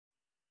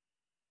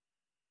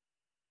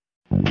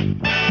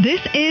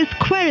This is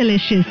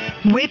Querulicious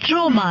with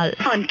Romal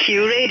on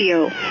Q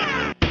Radio.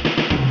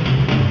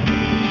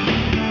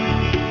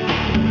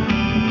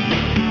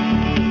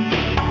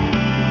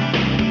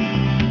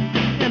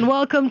 And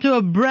welcome to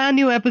a brand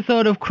new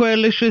episode of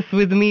Querulicious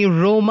with me,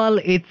 Romal.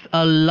 It's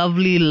a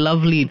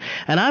lovely,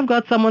 and I've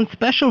got someone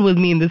special with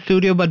me in the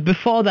studio. But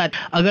before that,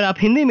 अगर आप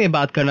हिंदी में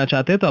बात करना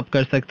चाहते हो तो आप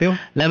कर सकते हो.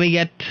 Let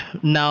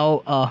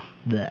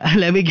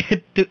me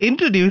get to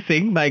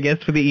introducing my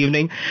guest for the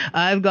evening.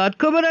 I've got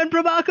Kumaran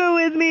Prabhakar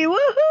with me.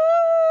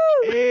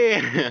 Woohoo!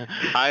 Hey,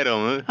 hi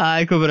Romal.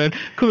 Hi Kumaran.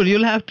 Kumaran,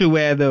 you'll have to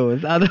wear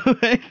those,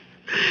 otherwise.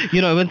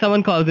 You know, when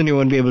someone calls in, you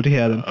won't be able to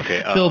hear them.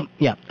 Okay. So,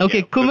 yeah. Okay,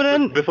 yeah,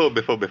 Kumaran. Before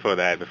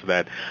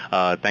that,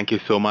 thank you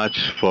so much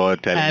for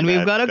telling me. And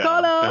we've got a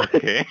caller.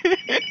 Okay.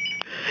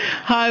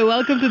 Hi,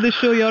 welcome to the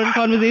show. You're in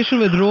conversation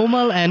with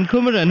Romal and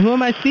Kumaran. Who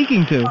am I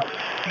speaking to?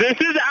 This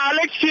is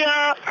Alex here.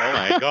 Oh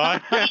my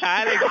God.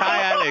 Alex,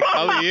 hi Alex.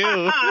 How are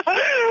you?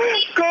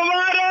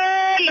 Kumaran!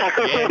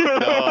 Yes,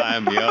 no,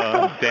 I'm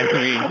here. Tell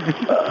me.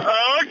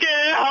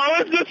 Okay,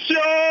 how is the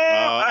show?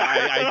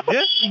 I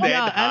just said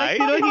Yeah, hi. Alex,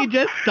 you know, he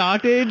just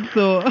started,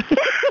 so...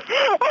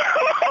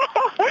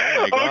 Oh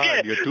my God,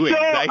 Okay, you're too so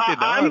excited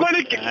now. I'm going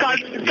to cut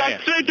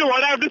straight to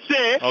what I have to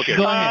say. Okay.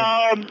 Go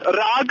ahead.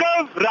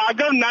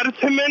 Raghav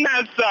Narasimhan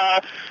has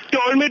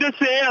told me to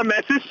say a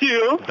message to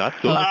you. That's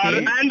so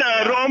Okay. And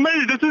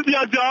Romal, this is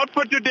your job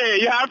for today.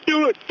 You have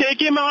to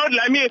take him out.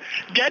 Let me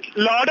get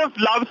a lot of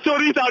love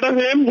stories out of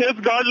him. He's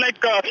got like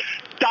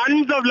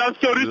tons of love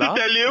stories to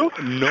tell you.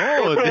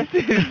 No, this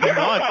is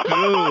not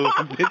true.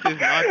 This is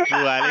not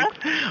true, Alex.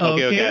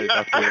 Okay, I'll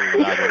talk to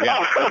Raghav.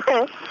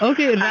 Yeah.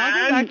 Okay,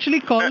 Raghav actually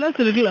called us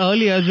a little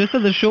earlier, just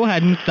as the show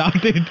hadn't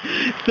started.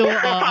 So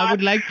I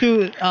would like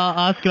to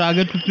ask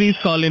Raghav to please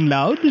call in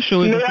now. The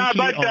show is Yeah,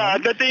 officially but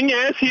on. the thing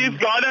is, he's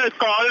got a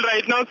call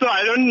right now, so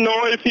I don't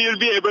know if he'll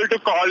be able to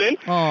call in.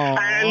 Aw.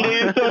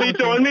 And so he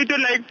told me to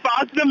like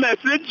pass the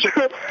message.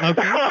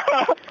 Okay.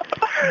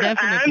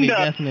 Definitely,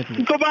 and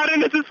definitely.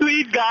 Kumaran is a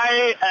sweet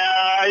guy,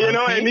 you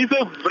know, Okay. and he's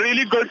a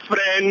really good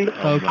friend.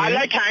 Okay. I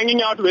like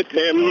hanging out with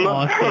him.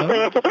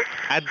 Awesome.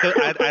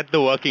 At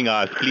the working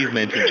hours, please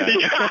mention that.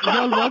 You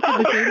all work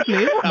at the same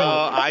place?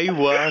 I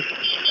work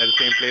at the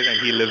same place and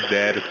he lives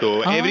there.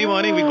 So every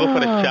morning we go for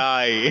a Ah.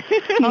 chai.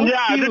 How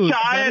Yeah, the cute.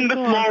 chai That and is the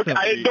so smoke. awesome.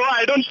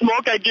 I don't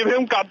smoke. I give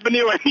him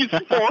company when he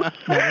smokes.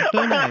 That's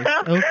so nice.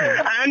 Okay.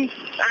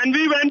 And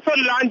we went for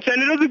lunch,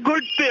 and it was a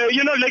good,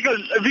 you know, like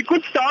we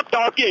could stop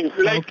talking.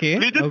 Like Okay,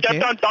 we just okay.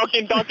 kept on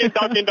talking.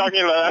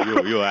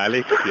 Yo,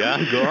 Alex.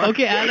 Yeah, go on.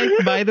 Okay, Alex,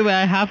 by the way,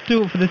 I have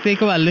to, for the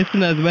sake of our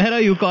listeners, where are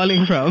you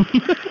calling from?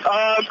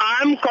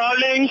 I'm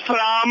calling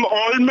from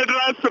Old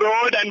Madras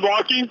Road and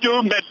walking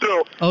to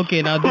Metro.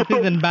 Okay, now this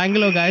is in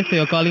Bangalore, guys, so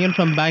you're calling in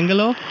from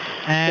Bangalore.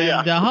 And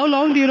Yeah. how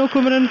long do you know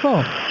Kumaran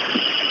for?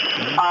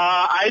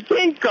 I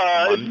think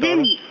it's Month been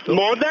or so.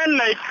 more than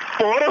like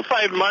 4 or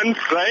 5 months,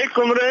 right,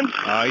 Kumaran?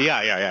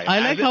 Yeah. I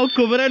like how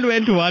Kumaran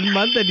went 1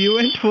 month and you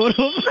went 4 or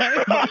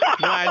 5 months.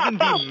 No, I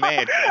think we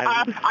met.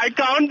 I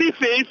count the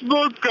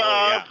Facebook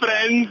yeah.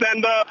 friends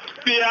and the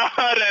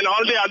PR and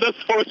all the other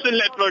social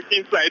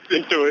networking sites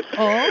into it.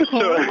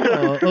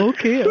 Oh,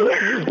 okay.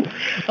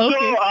 So,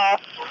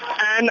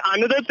 and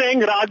another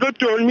thing, Raghav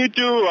told me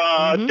to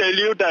tell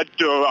you that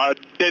to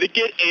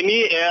dedicate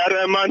any A.R.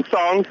 Rahman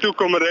song to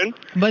Kumaran.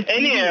 But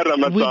Any we A.R.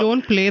 Rahman we song.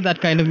 don't play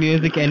that kind of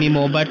music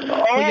anymore, but for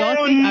your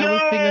Oh, sake, I will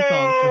sing a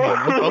song to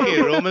him. Okay,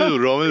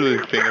 Romal will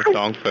sing a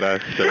song for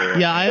us. So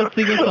Yeah, I'll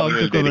sing a song to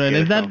We'll Kumaran.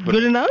 dedicate Is a that song for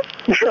good him. enough?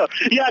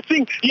 Yeah,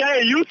 sing. Yeah,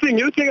 you sing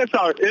a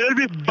song. It'll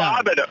be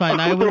far better. Fine,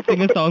 I will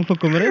sing a song for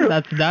Kumaran.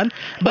 That's done.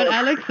 But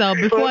Alex,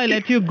 before I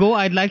let you go,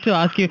 I'd like to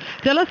ask you,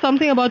 tell us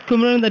something about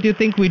Kumaran that you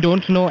think we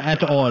don't know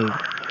at all.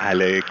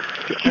 Alex.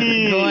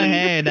 Go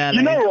ahead, Alex.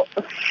 You know,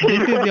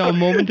 This is your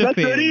moment of that's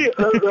fame. very,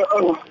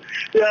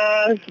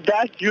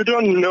 that you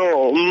don't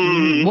know.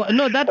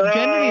 No, that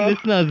generally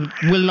listeners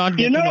will not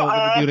get to know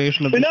over the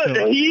duration of the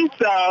show. He's,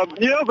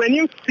 when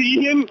you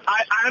see him,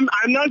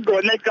 I'm not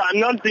good, like, I'm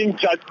not being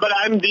judged, but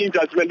I'm being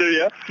judgmental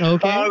here.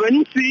 Okay. When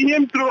you see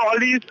him through all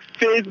these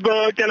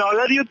Facebook and all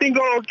that, you think,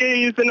 oh,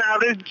 okay, he's an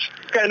average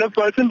kind of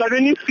person, but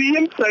when you see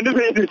him front to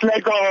face, it's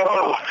like, you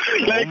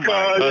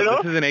know,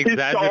 This is an he's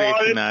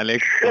exaggeration, tall.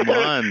 Alex. Come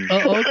on.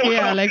 Okay,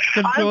 Alex,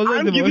 control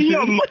I'm those giving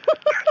you emotions.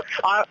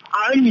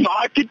 I'm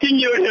marketing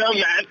you here,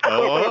 man.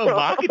 Oh,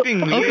 marketing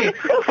me.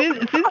 Okay,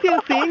 since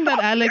you're saying that,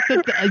 Alex,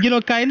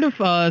 kind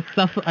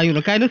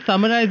of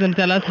summarize and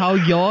tell us how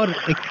your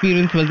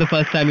experience was the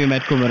first time you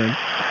met Kumaran.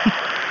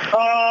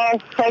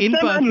 First In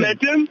time I person.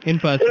 met him, In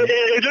person.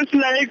 it was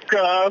like,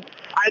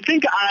 I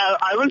think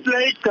I was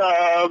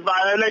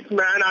like,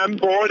 man, I'm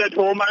bored at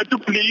home. I have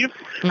to leave.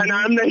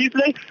 And he's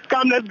like,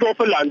 come, let's go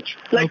for lunch.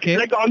 Like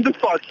on the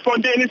spot,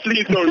 spontaneously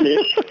he told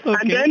me.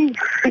 Okay.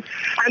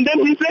 And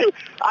then he's like,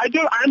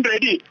 I'm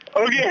ready.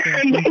 Okay.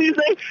 And then he's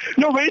like,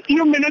 no, wait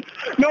few minutes.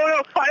 No,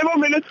 5 more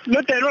minutes.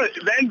 No, 10 more.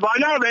 When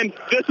 1 hour went,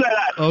 just like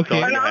that. Okay.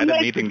 Sorry, And I I'm had a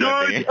like, meeting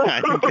that day. dude.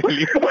 I can tell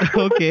you.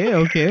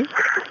 Okay.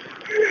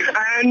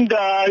 And,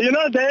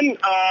 then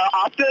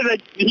after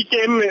like he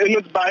came in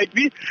his bike,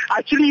 we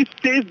actually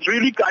stays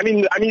really,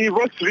 he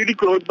works really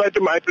close by to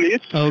my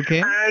place.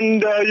 Okay.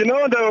 And,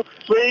 the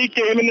way he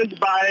came in his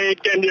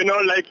bike and,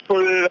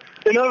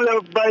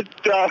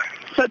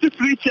 such a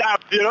sweet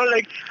chap,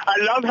 I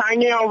love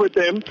hanging out with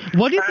him.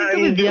 What do you think of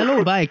his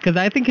yellow bike? Because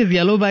I think his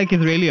yellow bike is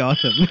really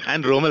awesome.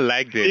 And Romal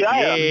liked it.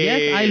 Yeah.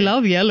 Yes, I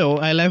love yellow.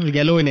 I love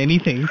yellow in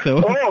anything,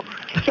 so... Oh,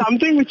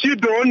 something which you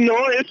don't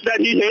know is that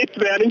he hates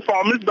wearing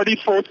formals, but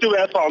he's forced to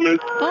wear formals.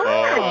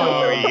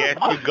 Oh, yes,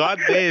 you got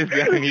this.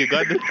 You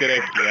got this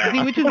correct. Yeah.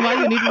 See, which is why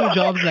you need to do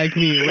jobs like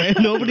me, where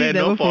nobody's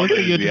ever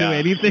forcing you to do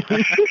anything.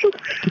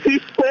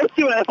 He's forced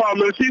to wear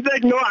formals. He's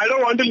like, no, I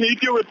don't want to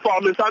meet you with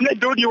formals. I'm like,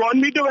 dude, you want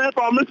me to wear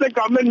formals? Then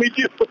come and meet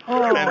you.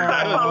 Oh.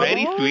 That was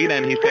very sweet,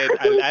 and he said,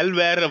 I'll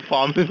wear a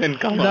formals and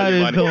come on. That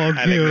is so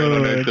Alex, cute.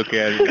 no, it's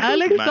okay.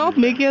 Alex, stop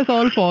making us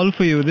all fall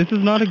for you. This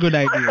is not a good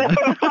idea.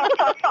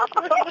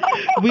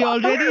 We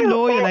already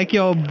know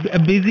you're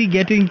busy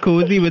getting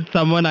cozy with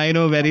someone I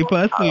know very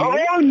personally.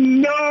 Oh,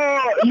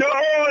 no,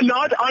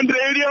 not on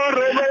radio,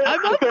 Roman.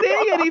 I'm not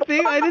saying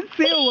anything. I didn't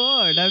say a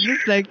word. I'm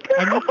just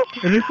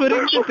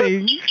referring to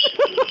things.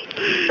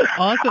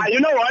 Awesome. You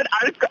know what?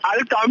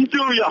 I'll come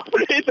to your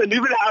place and we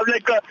will have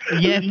like a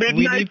midnight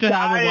we need to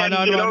have a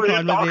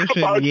one-on-one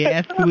conversation.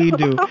 Yes, we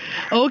do.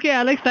 Okay,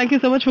 Alex, thank you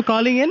so much for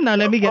calling in. Now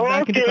let me get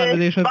back into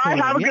conversation. Bye.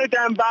 Have a good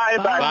time. Bye.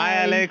 Bye,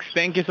 Alex.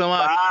 Thank you so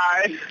much.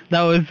 Bye.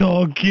 That was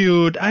so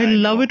cute. I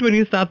love it when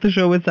you start the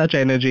show with such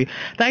energy.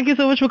 Thank you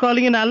so much for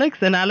calling in, Alex.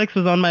 And Alex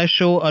was on my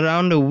show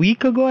around a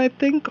week ago, I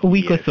think. A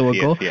week or so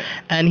ago. Yes.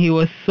 And he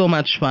was so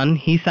much fun.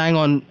 He sang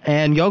on,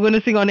 and you're going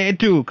to sing on air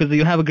too, because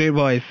you have a great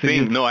voice.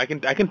 Sing? No, I can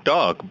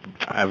talk.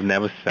 I've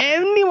never sang.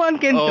 Anyone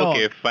can talk.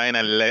 Okay, fine.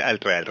 I'll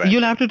try.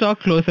 You'll have to talk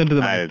closer to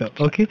the mic,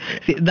 though. Okay?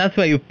 See, that's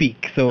where you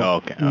peak. So,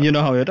 okay. You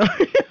know how you're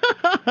talking.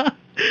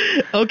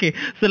 Okay,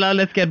 so now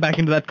let's get back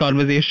into that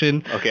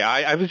conversation. Okay,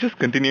 I was just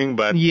continuing,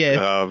 but yes,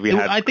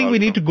 I think we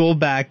need to go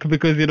back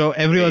because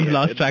everyone's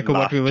lost track of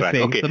what we were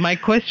saying. Okay. So my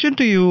question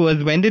to you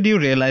was, when did you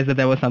realize that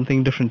there was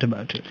something different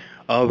about it?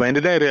 When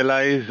did I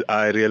realize?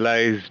 I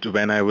realized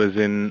when I was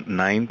in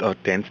 9th or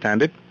 10th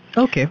standard.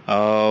 Okay.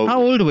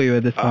 How old were you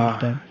at this point of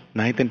time?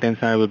 9th and 10th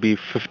standard will be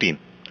 15.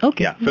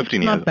 Okay. Yeah,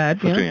 15 years. Not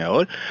bad. 15 year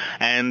old.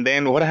 And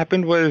then what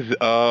happened was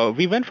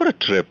we went for a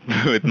trip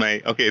with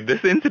my... Okay,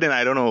 this incident,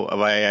 I don't know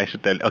why I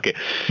should tell. Okay.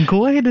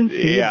 Go ahead and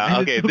say Yeah,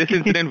 okay. This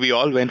incident, we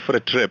all went for a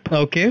trip.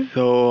 Okay.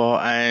 So,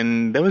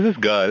 and there was this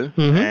girl,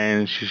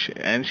 and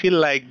she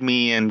liked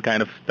me and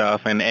kind of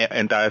stuff, and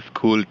entire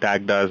school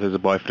tagged us as a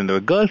boyfriend or a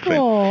girlfriend.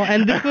 Oh,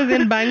 and this was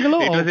in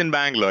Bangalore? It was in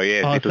Bangalore,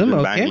 yes. Awesome. It was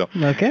in Bangalore.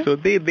 Okay. So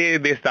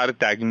they started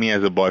tagging me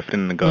as a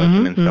boyfriend and a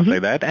girlfriend and stuff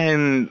like that.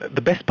 And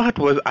the best part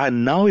was,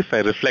 now if I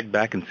reflect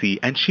back and see,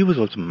 and she was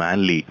also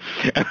manly.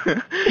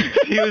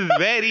 She was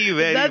very,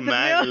 very that's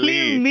manly.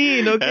 Really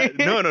mean, okay?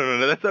 No.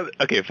 That's not,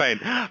 okay, fine.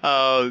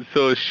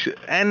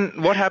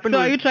 And what happened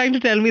was... are you trying to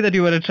tell me that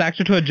you were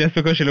attracted to her just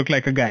because she looked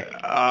like a guy?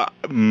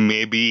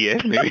 Maybe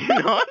yes, maybe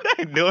not.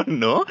 I don't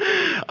know.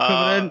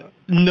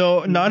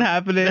 No, not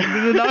happening. This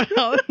is not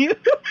how you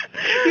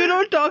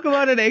don't talk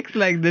about an ex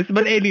like this.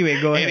 But anyway,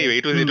 go ahead. Anyway,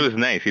 it was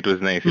nice. It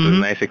was nice. It was a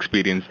nice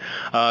experience.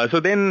 So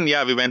then,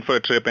 we went for a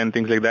trip and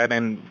things like that.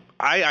 And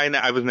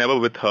I was never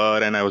with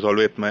her, and I was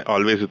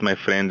always with my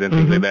friends and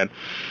things like that.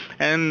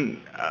 And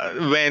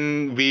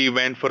when we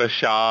went for a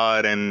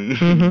shower, and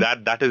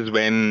that is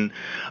when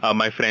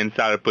my friends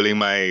started pulling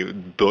my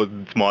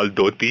small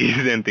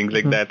dhotis and things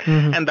like that.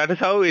 And that is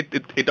how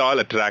it all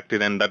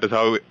attracted, and that is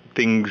how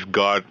things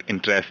got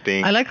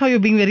interesting. I like how you're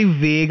being very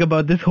vague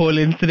about this whole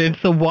incident.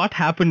 So what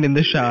happened in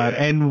the shower,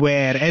 and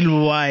where,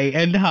 and why,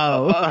 and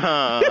how?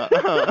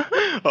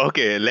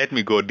 Okay, let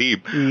me go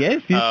deep.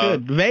 Yes, you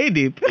should. Very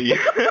deep. Yeah.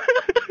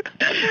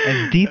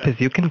 As deep as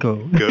you can go.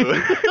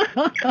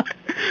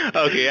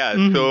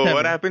 Okay, so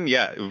what happened?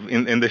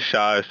 In the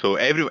shower. So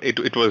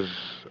it was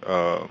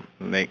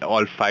like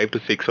all 5 to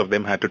 6 of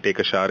them had to take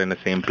a shower in the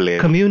same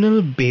place.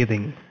 Communal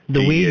bathing.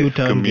 The way you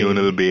term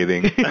communal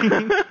bathing.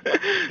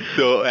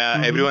 So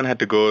everyone had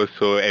to go.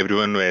 So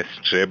everyone was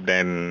stripped,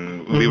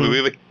 and we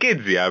were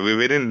kids. Yeah, we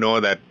didn't know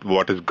that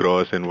what is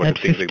gross and what at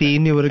is things 15 like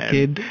that. You were a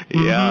kid.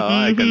 Yeah,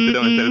 I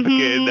consider myself a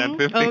kid at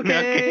 15.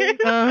 Okay.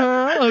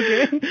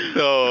 Okay.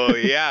 So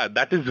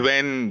that is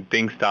when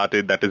things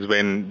started. That is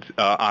when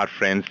our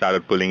friends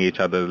started pulling each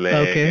other's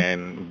leg,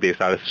 and they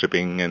started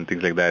stripping and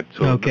things like that.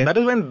 So that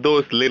is when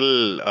those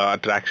little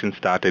attractions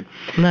started.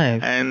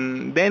 Nice.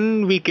 And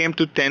then we came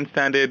to 10th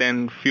standard,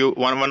 and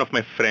one of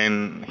my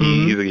friend,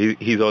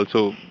 he's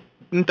also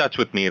in touch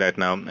with me right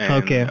now.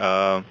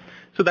 And,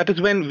 so that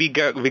is when we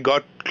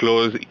got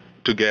close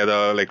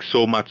together, like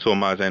so much,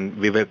 and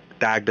we were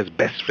tagged as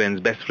best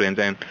friends,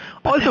 and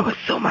also there was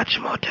so much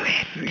more to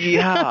it.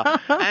 Yeah,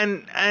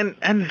 and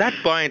that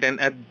point, and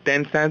at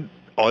 10th standard,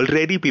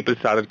 already people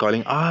started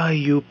calling,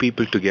 you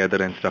people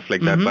together and stuff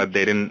like that, but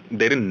they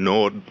didn't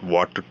know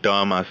what to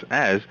term us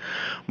as.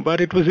 But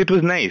it was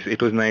nice.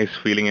 It was nice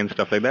feeling and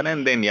stuff like that.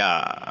 And then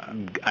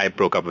I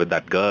broke up with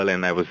that girl,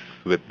 and I was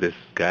with this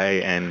guy,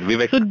 and we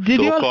were So did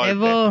you all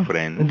so-called best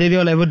friends. Did you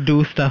all ever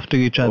do stuff to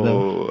each other?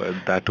 Oh,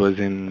 that was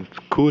in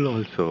school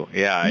also.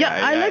 Yeah.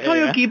 I like how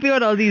you're keeping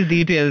out all these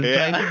details,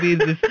 trying to be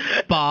this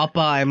papa,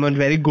 I'm a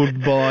very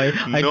good boy.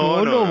 I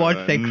don't know what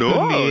sex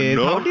for me is.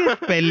 How do you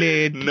spell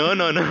it? No.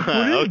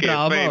 Okay,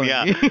 drama fine.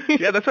 Yeah,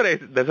 yeah. That's what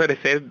I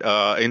said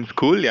in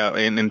school. Yeah,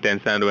 in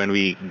 10th standard when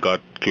we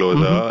got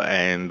closer,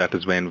 and that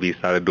is when we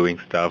started doing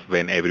stuff.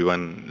 When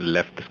everyone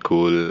left the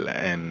school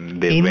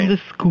and they went the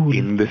school.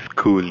 In the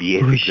school,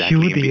 yes,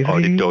 exactly, in the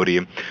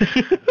auditorium.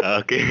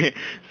 Okay,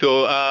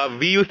 so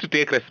we used to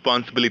take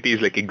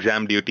responsibilities like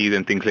exam duties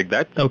and things like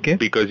that. Okay.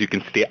 Because you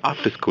can stay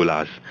after school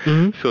hours.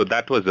 So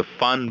that was the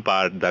fun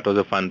part.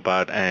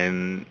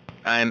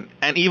 And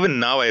even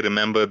now I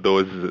remember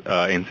those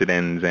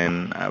incidents,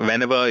 and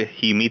whenever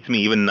he meets me,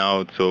 even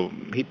now, so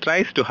he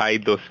tries to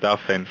hide those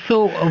stuff. And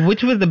so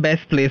which was the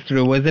best place to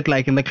do? Was it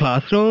like in the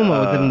classroom,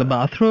 or was it in the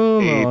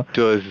bathroom, or it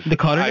was the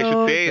corridor? I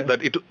should say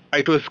that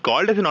it was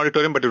called as an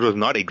auditorium, but it was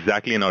not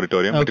exactly an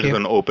auditorium. Okay. It was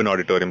an open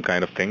auditorium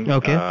kind of thing.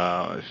 Okay.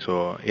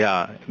 So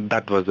yeah,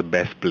 that was the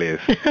best place.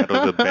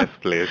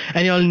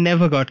 And you all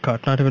never got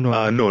caught, not even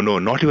once? No,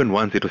 not even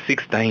once. It was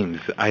 6 times.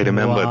 I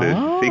remember this.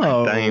 6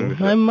 times.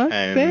 I must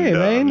say,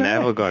 very nice.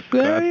 Never got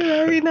very, caught.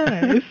 Very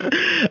nice.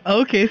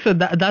 Okay, so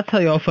that's how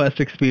your first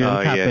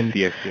experience happened.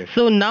 Yes.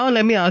 So now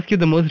let me ask you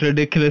the most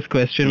ridiculous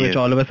question, which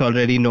all of us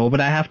already know,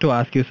 but I have to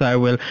ask you, so I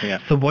will. Yeah.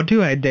 So what do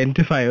you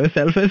identify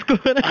yourself as,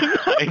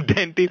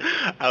 Kumaran?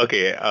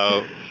 Okay,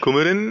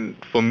 Kumaran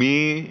for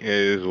me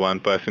is one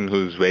person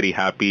who's very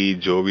happy,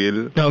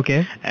 jovial.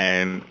 Okay.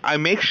 And I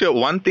make sure,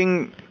 one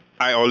thing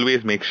I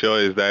always make sure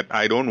is that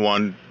I don't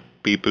want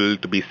people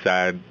to be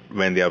sad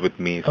when they are with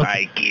me. So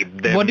I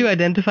keep them. What do you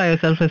identify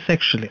yourself as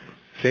sexually?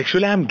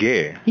 Sexually, I'm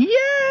gay. Yay!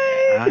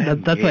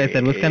 That's why I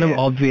said it was kind of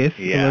obvious.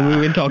 Yeah.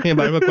 We've been talking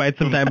about it for quite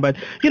some time, but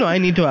I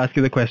need to ask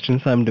you the question,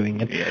 so I'm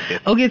doing it.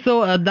 Yes. Okay,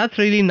 so that's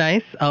really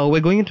nice.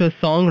 We're going into a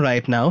song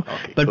right now,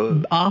 Okay, but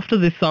cool. after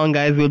this song,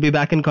 guys, we'll be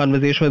back in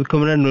conversation with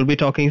Kumaran. We'll be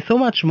talking so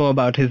much more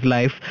about his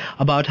life,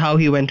 about how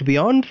he went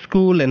beyond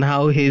school and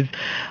how his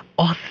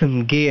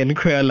awesome gay and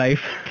queer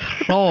life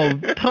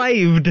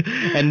thrived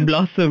and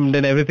blossomed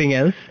and everything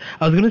else.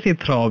 I was going to say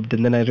throbbed,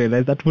 and then I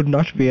realized that would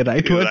not be a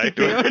right word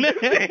to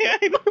say.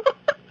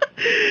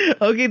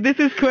 Okay, this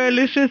is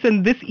Queerlicious,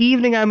 and this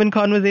evening I'm in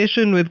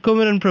conversation with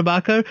Kumaran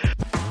Prabhakar.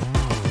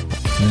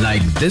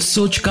 Like this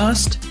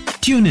Sochcast?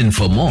 Tune in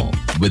for more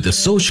with the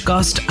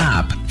Sochcast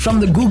app from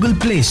the Google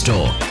Play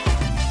Store.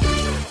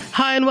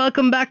 Hi and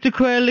welcome back to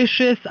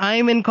Queerlicious.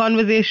 I'm in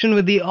conversation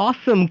with the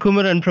awesome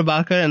Kumaran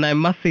Prabhakar, and I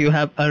must say you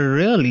have a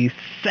really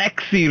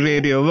sexy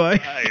radio voice.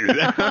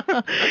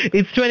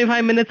 It's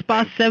 25 minutes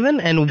past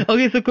 7, and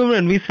okay, so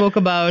Kumaran, we spoke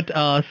about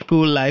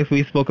school life.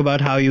 We spoke about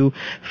how you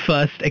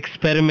first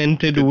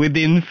experimented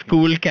within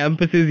school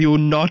campuses, you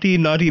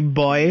naughty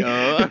boy.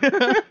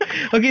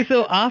 Okay,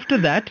 so after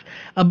that,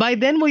 by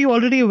then were you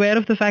already aware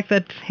of the fact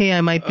that, hey,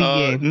 I might be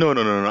gay? No.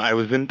 I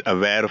wasn't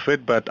aware of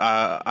it, but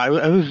I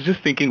was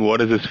just thinking,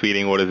 what is this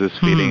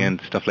feeling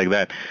and stuff like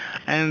that.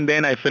 And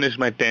then I finished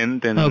my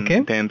 10th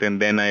and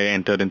then I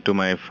entered into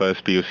my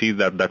first PUC.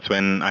 That's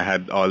when I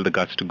had all the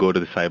guts to go to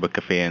the cyber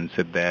cafe and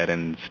sit there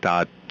and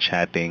start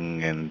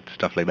chatting and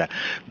stuff like that.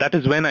 That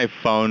is when I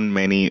found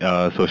many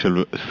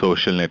social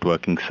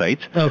networking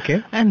sites.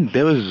 Okay. And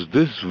there was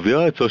this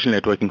weird social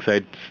networking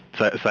site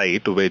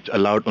which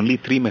allowed only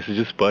 3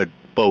 messages per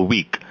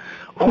week.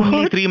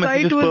 Only 3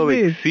 messages per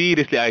week.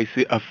 Seriously, I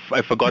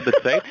forgot the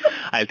site.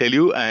 I'll tell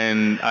you.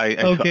 And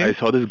I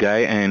saw this guy,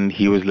 and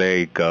he was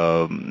like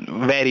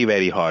very,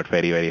 very hot,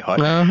 very, very hot.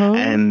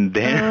 And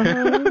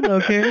then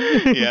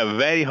yeah,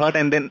 very hot.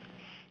 And then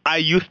I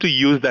used to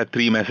use that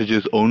 3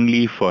 messages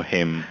only for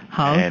him.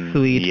 How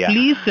sweet. Yeah.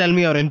 Please tell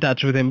me you're in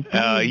touch with him.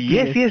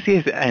 Yes.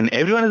 And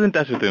everyone is in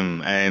touch with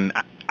him. And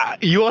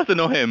you also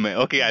know him.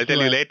 Okay, I'll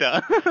tell you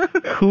later.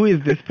 Who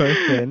is this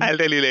person? I'll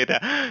tell you later.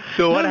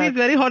 So he's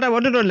very hot. I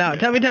want to know now.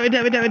 Tell me. I'll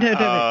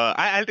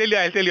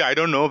tell you. I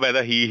don't know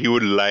whether he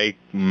would like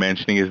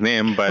mentioning his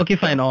name, but okay,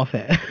 fine, off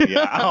air.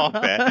 Yeah, off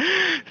air.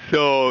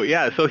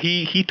 So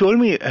he told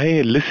me,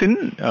 hey,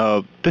 listen,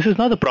 this is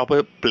not the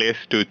proper place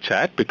to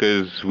chat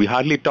because we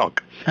hardly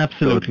talk.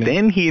 Absolutely. So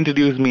then he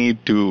introduced me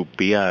to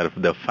PR,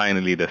 the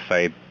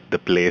site, the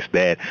place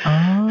there.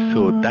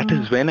 So that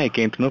is when I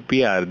came to know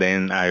PR.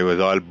 Then I was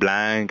all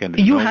blank and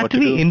you had to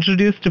be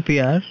introduced to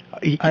PR.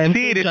 I am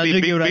seriously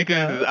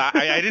because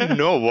I didn't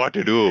know what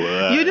to do.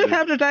 You just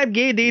have to type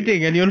gay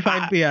dating and you'll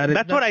find PR.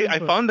 That's what I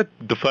found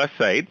the first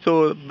site.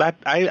 So that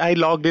I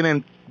logged in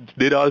and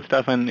did all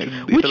stuff. And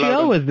which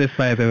year was this,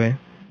 by the way?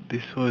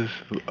 This was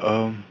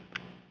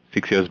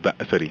 6 years back.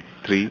 Sorry,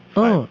 6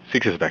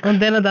 years back. And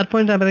then at that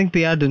point in time, I think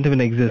PR didn't even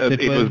exist.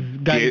 It was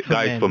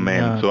Guys for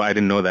Men. Yeah. So I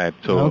didn't know that.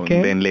 So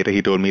then later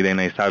he told me. Then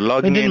I started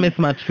logging in. We didn't miss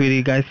much,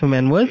 sweetie. Guys for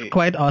Men was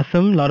quite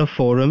awesome. A lot of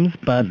forums,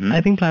 but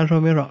I think Planet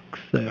Romeo rocks.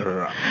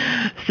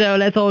 So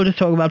let's all just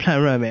talk about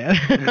Planet Romeo.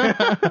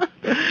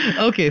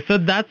 Okay, so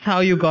that's how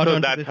you got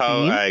onto the scene. So that's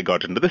how I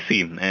got into the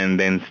scene, and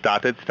then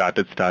started.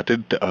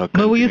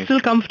 But were you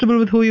still comfortable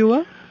with who you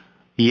were?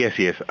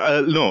 Yes.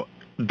 No,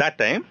 that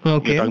time.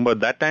 Okay. You're talking about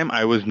that time.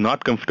 I was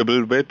not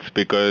comfortable with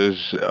because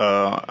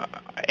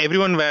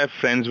everyone were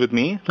friends with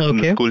me in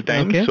the school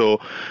time. Okay. So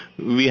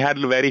we had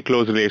a very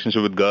close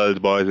relationship with girls,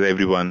 boys,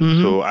 everyone.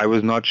 So I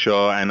was not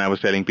sure, and I was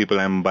telling people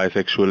I'm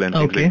bisexual and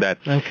things like that.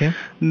 Okay.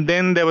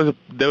 Then there was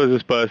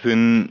this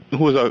person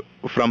who was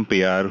from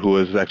PR who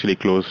was actually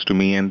close to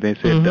me, and they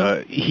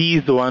said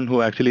he's the one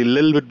who actually a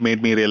little bit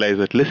made me realize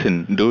that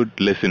listen,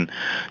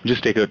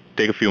 just take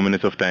a few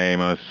minutes of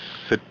time, or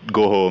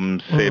go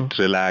home, sit,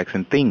 relax,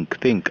 and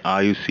think.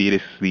 Are you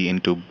seriously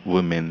into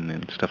women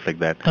and stuff like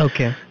that?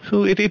 Okay.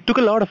 So it took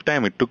a lot of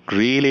time. It took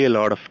really a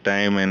lot of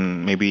time,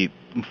 and maybe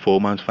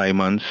 4 months, 5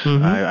 months.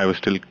 I was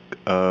still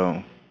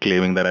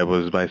claiming that I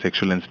was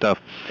bisexual and stuff.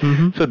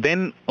 So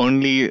then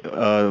only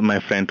my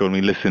friend told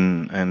me,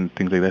 listen, and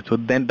things like that. So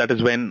then that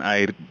is when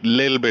I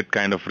little bit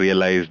kind of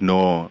realized,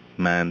 no,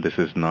 man, this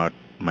is not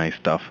my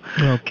stuff.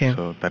 Okay.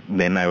 So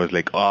then I was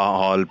like,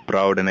 all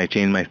proud, and I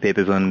changed my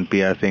status on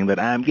PR saying that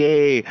I'm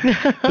gay.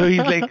 So he's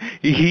like,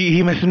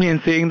 he messaged me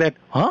and saying that,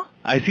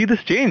 I see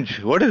this change.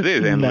 What is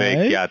this? And Nice.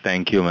 like, yeah,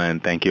 thank you,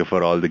 man. Thank you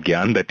for all the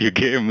gyan that you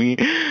gave me.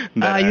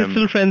 Are you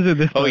still friends with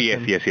this Oh,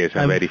 person? yes.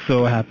 I'm very so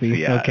friends. happy.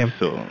 Yeah, Okay.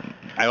 So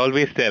I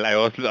always tell,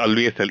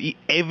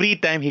 every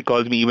time he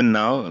calls me, even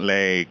now,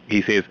 like,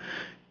 he says,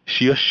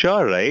 you're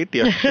sure, right?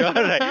 You're sure,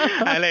 right?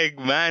 I'm like,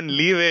 man,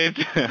 leave it.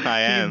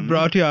 I am. He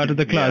brought you out of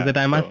the closet.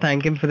 Yeah, I must so-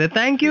 thank him for that.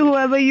 Thank you,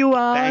 whoever you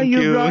are. Thank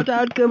you. brought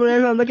out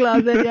Kamran from the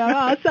closet. You're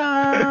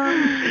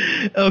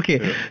awesome.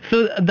 Okay,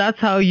 so that's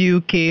how you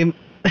came.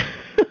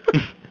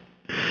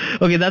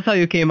 Okay, that's how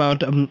you came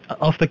out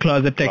of the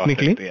closet,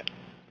 technically. Yeah.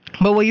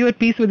 But were you at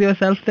peace with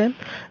yourself then?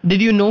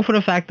 Did you know for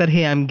a fact that,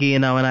 hey, I'm gay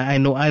now, and I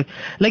know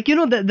like,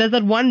 there's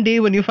that one day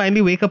when you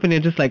finally wake up and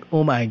you're just like,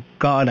 oh my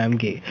God, I'm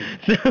gay.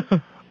 So,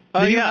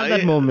 did you have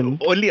that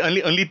moment?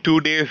 Only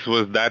 2 days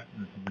was that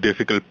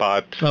difficult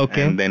part.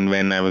 Okay. And then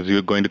when I was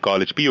going to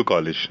college, PU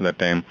college that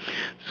time.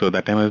 So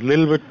that time I was a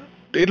little bit,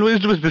 it was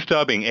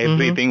disturbing.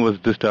 Everything was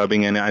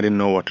disturbing, and I didn't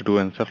know what to do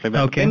and stuff like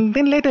that. Okay.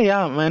 Then later,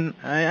 yeah, man,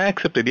 I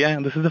accepted. Yeah,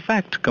 this is a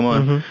fact. Come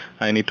on.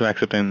 I need to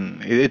accept,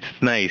 and it's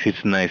nice.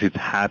 It's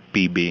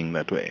happy being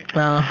that way.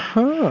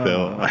 Uh-huh.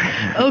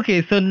 So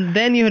Okay, so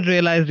then you had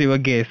realized you were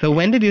gay. So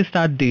when did you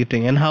start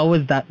dating, and how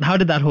did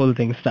that whole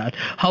thing start?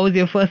 How was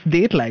your first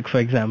date like, for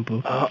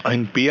example?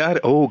 in PR,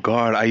 oh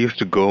God, I used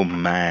to go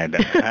mad.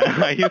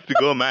 I used to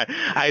go mad.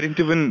 I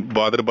didn't even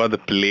bother about the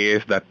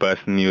place that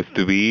person used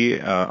to be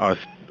or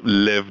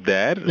live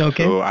there.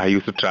 Okay. So I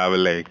used to travel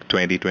like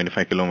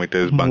 20-25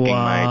 kilometers bunking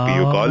my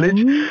PU Wow.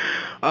 college.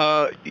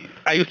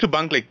 I used to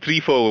bunk like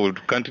 3-4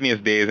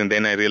 continuous days, and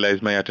then I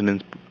realized my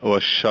attendance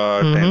was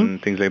short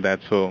and things like that.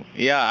 So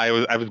yeah,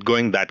 I was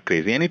going that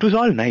crazy, and it was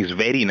all nice,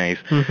 very nice.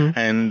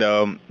 And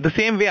the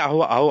same way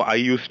how I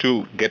used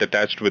to get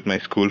attached with my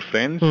school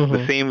friends,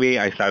 the same way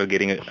I started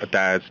getting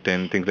attached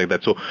and things like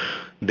that. So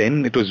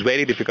then it was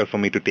very difficult for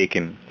me to take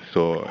in.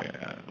 So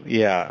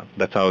yeah,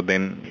 that's how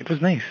then it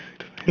was nice.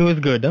 It was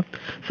good, huh?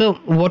 So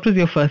what was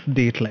your first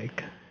date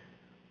like?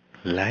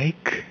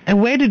 Like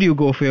And where did you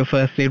go for your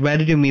first date? Where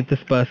did you meet this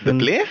the person?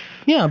 place?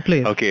 Yeah,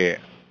 place. Okay,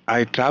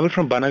 I traveled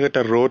from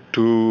Banaghatta Road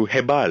to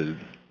Hebal.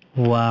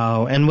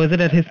 Wow. And was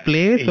it at his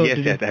place? Or Yes,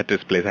 did you- at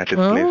his place.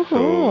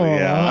 So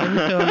yeah.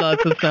 I'm sure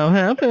lots of stuff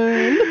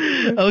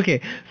happened.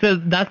 Okay, so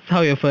that's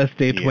how your first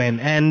date Yes. went.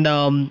 And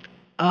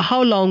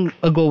how long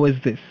ago was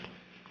this?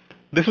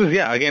 This was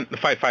again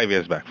 5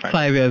 years back.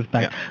 5 years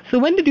back. Yeah. So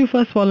when did you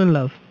first fall in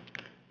love?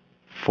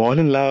 Fall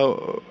in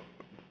love.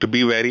 To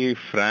be very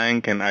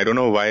frank, and I don't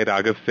know why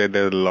Raghav said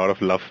there's a lot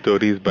of love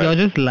stories, but You're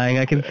just lying.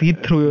 I can see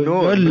it through.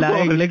 You're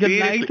lying. Like you're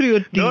lying seriously. through your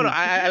teeth. No,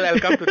 I'll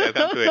come to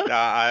it.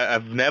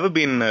 I've never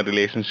been in a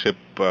relationship.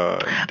 Till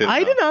I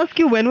now. didn't ask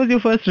you when was your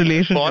first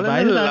relationship. Fallen I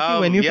in just asked you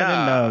love, when you yeah,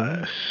 fell in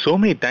love. so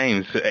many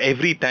times.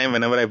 Every time,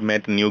 whenever I've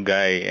met a new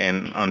guy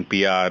and on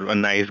PR, a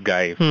nice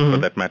guy for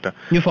that matter,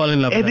 You fall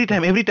in love. every with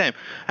that time,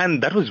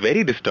 and that was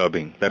very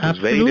disturbing. That was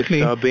very Absolutely.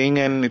 disturbing,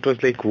 and it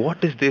was like,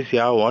 what is this?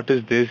 Yeah, what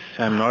is this?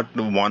 I'm not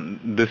the one.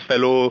 This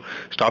fellow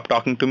stopped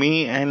talking to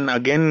me, and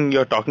again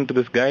you're talking to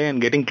this guy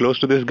and getting close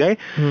to this guy.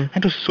 And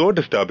it was so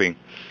disturbing.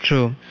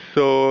 True.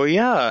 So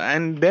yeah,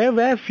 and there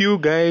were few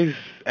guys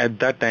at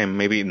that time,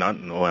 maybe not.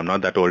 No, I'm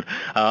not that old.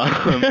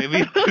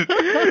 Maybe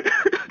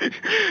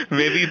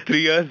maybe 3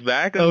 years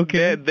back.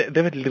 Okay.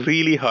 They were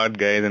really hot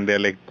guys, and they're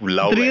like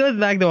love. 3 years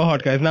back, there were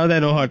hot guys. Now there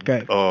are no hot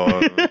guys.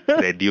 Oh,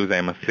 reduce,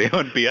 I must say,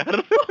 on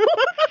PR.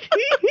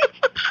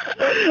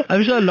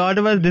 I'm sure a lot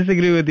of us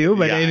disagree with you,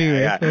 but Yeah,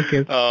 anyway. yeah.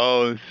 Okay.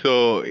 Oh,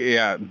 so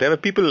yeah, there were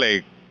people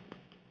like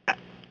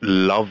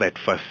love at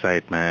first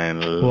sight,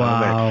 man. Love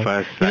Wow. at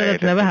first You know, sight.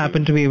 that's never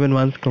happened to me even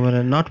once,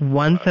 Kumaran. Not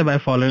once have I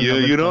fallen in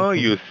love with You know,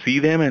 person. you see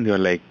them and you're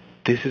like,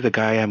 this is the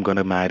guy I'm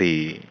gonna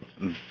marry.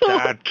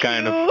 That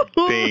kind of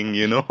cute. thing,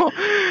 you know.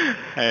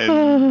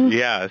 And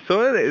yeah,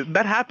 so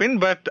that happened,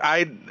 but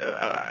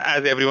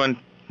as everyone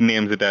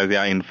names it as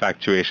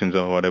infatuations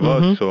or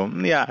whatever. So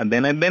yeah, and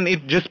then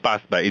it just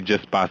passed by.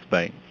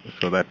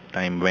 So that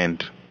time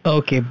went.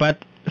 Okay,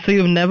 but So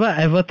you've never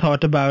ever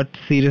thought about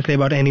seriously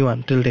about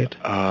anyone till date?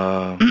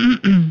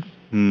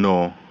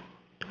 No.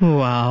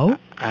 Wow.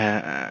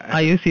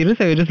 Are you serious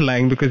or are you just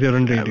lying because you're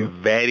on radio?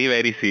 Very,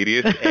 very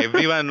serious.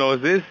 Everyone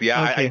knows this.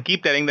 Yeah, Okay. I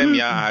keep telling them,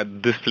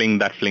 this fling,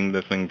 that fling,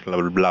 this fling,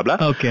 blah, blah, blah.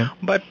 Okay.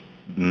 But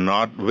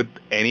not with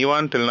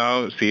anyone till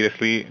now.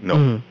 Seriously,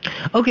 no.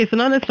 Okay, so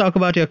now let's talk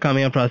about your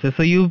coming out process.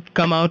 So you've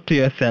come out to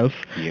yourself.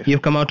 Yes.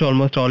 You've come out to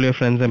almost all your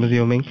friends, I'm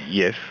assuming.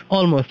 Yes.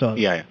 Almost all.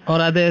 Yeah. Or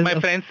are there... My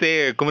friends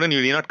say, Kumaran,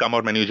 you need not come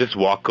out, man. You just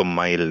walk a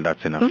mile.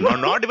 That's enough.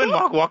 Not even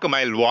walk a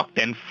mile. Walk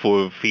 10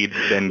 feet.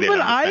 Then they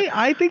Well,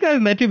 I think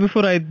I've met you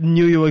before I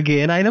knew you were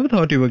gay, and I never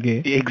thought you were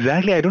gay.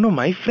 Exactly. I don't know.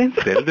 My friends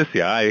tell this.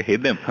 Yeah, I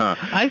hate them. Huh.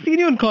 I've seen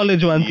you in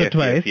college once or Yes,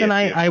 twice, yes, and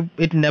yes, I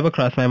it never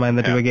crossed my mind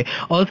that you Yeah. were gay.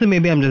 Also,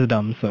 maybe I'm just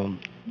dumb, so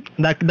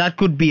that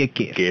could be a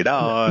case.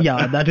 Gaydar.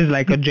 Yeah, that is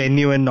like a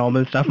genuine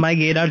normal stuff. My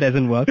gaydar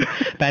doesn't work.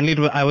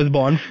 Apparently, I was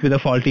born with a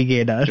faulty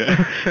gaydar.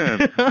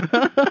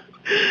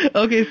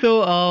 Okay,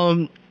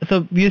 so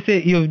you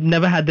say you've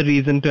never had the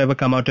reason to ever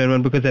come out to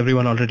everyone because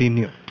everyone already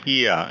knew.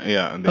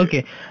 Yeah.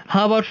 Okay,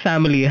 how about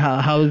family?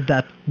 How's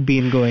that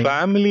been going?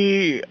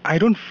 Family, I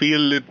don't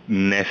feel it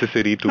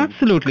necessary to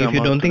Absolutely, if come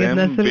you out don't to think it's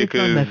them necessary, it's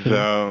not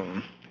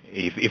because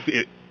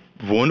necessary.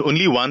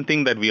 only one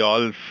thing that we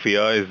all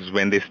fear is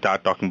when they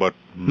start talking about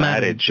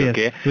marriage, yes,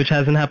 okay? which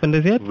hasn't happened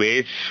as yet.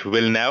 Which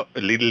will now,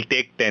 it'll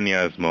take 10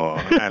 years more.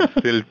 I'm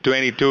still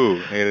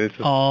 22. It's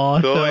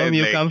Awesome, so it's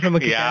you like, come from a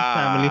kick-ass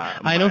yeah, family.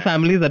 I know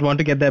families that want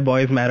to get their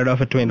boys married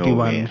off at 21,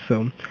 way.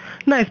 so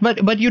nice.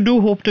 But you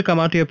do hope to come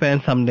out to your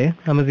parents someday,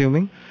 I'm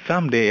assuming.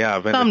 Someday, yeah.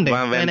 When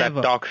that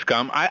whenever. talks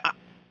come,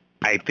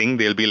 I think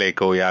they'll be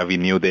like, oh yeah, we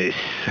knew this,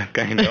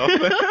 kind of.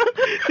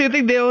 So you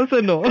think they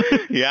also know?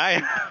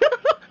 yeah.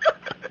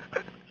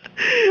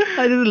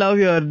 I just love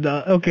your...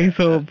 okay,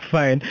 so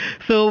fine.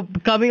 So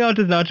coming out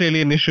is not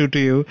really an issue to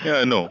you.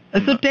 Yeah, no.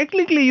 So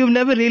technically you've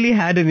never really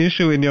had an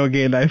issue in your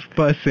gay life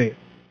per se.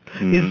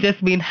 It's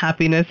just been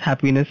happiness.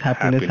 That's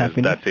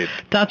it.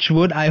 Touch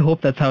wood. I hope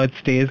that's how it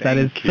stays. That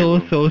is Thank you.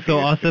 so Seriously.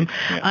 awesome.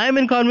 Yeah. I'm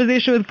in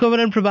conversation with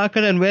Kumaran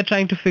Prabhakar, and we're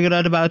trying to figure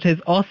out about his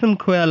awesome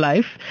queer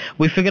life.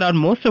 We figured out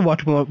most of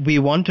what we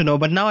want to know,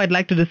 but now I'd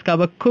like to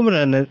discover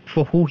Kumaran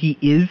for who he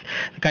is,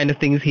 the kind of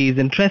things he's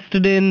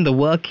interested in, the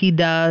work he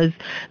does,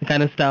 the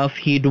kind of stuff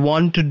he'd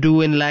want to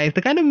do in life,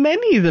 the kind of men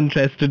he's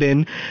interested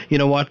in,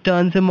 what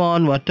turns him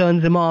on, what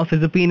turns him off,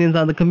 his opinions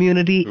on the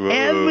community. Whoa.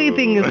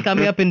 Everything is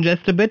coming up in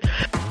just a bit.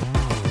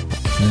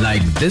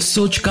 Like this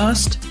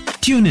Sochcast?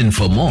 Tune in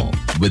for more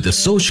with the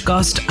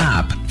Sochcast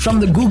app from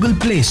the Google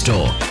Play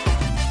Store.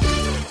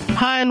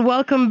 Hi and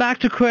welcome back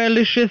to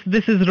Queerlicious.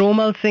 This is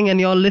Romal Singh and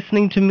you're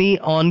listening to me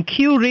on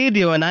Q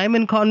Radio and I'm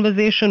in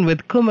conversation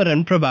with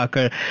Kumaran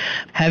Prabhakar.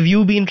 Have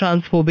you been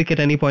transphobic at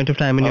any point of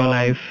time in your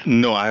life?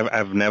 No,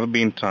 I've never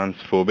been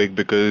transphobic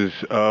because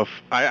of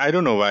I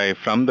don't know why.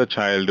 From the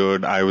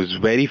childhood, I was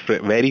very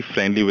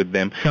friendly with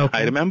them. Okay.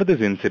 I remember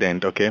this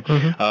incident. Okay,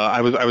 I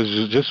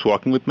was just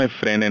walking with my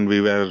friend and we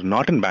were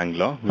not in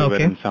Bangalore. We were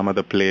in some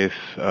other place.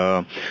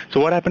 So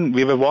what happened?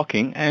 We were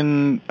walking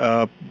and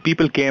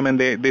people came and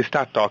they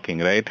start talking.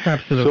 Right?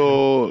 Absolutely.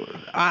 So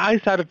I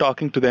started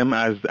talking to them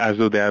as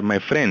though they are my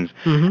friends,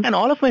 and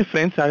all of my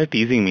friends started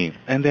teasing me,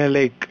 and they're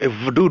like,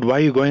 "Dude, why are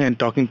you going and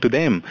talking to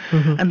them?"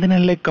 And then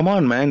I'm like, "Come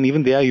on, man!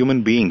 Even they are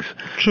human beings."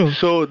 True.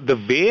 So the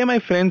way my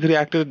friends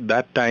reacted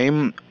that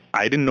time,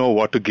 I didn't know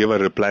what to give a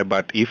reply,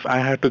 but if I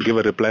had to give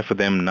a reply for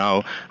them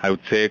now, I would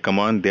say, come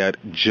on, they are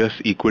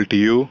just equal to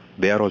you.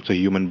 They are also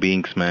human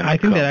beings, man. I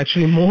think they're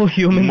actually more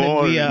human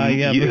than we are.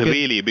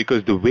 Yeah,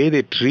 because the way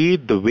they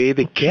treat, the way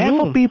they care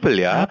for people,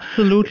 yeah.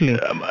 Absolutely.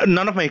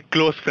 None of my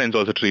close friends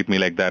also treat me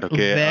like that,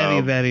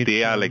 okay? Very They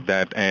true. are like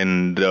that.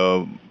 And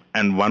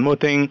one more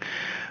thing,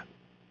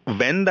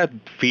 when that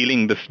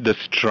feeling, the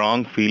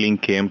strong feeling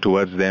came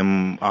towards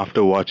them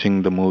after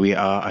watching the movie,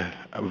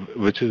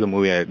 which is the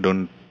movie I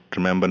don't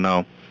remember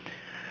now.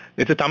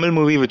 It's a Tamil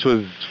movie which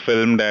was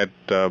filmed at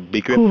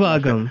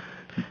Kuvagam.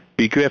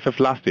 BQFF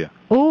last year.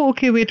 Oh,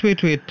 okay, wait.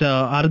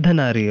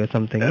 Ardhanari or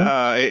something.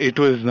 No? It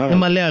was not. In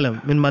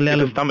Malayalam.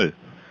 It was Tamil.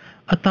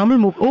 A Tamil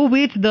movie. Oh,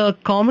 wait, the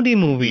comedy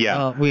movie.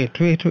 Yeah. Wait.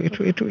 Kanchana.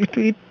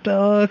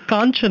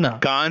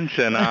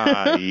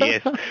 Kanchana,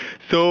 yes.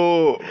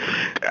 So,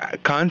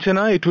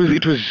 Kanchana, it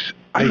was.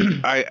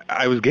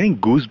 I was getting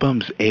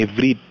goosebumps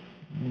every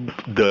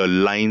the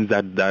lines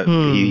that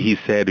he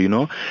said,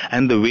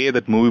 and the way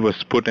that movie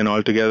was put and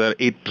all together,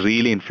 it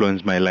really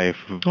influenced my life.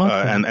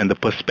 Awesome. And the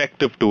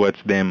perspective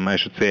towards them, I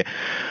should say,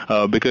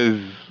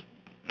 because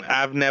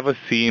I've never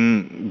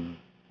seen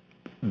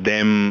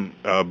them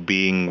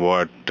being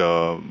what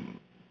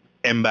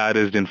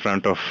embarrassed in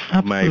front of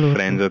my Absolutely.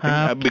 friends or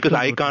things, because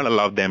I Absolutely. can't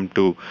allow them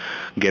to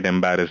get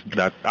embarrassed.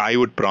 That I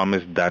would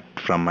promise that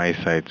from my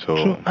side. So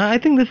True. I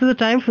think this is a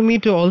time for me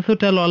to also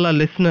tell all our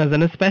listeners,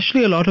 and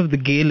especially a lot of the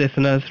gay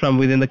listeners from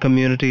within the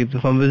community,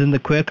 from within the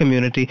queer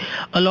community,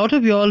 a lot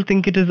of you all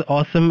think it is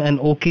awesome and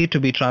okay to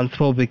be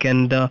transphobic.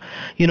 And, a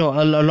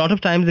lot of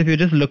times if you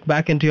just look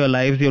back into your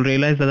lives, you'll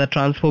realize that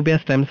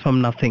transphobia stems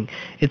from nothing.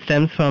 It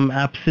stems from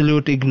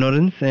absolute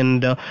ignorance.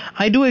 And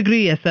I do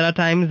agree, yes, there are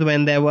times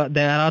when there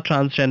are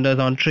transgenders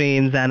on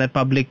trains and at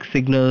public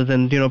signals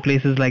and,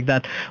 places like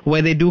that,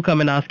 where they do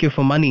come and ask you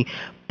for money.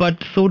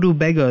 But so do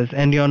beggars,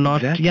 and you're not.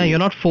 Exactly. Yeah, you're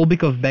not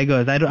phobic of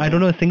beggars. I don't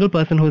know a single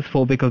person who's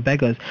phobic of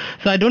beggars.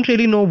 So I don't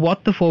really know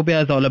what the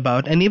phobia is all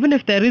about. And even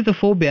if there is a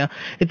phobia,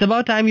 it's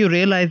about time you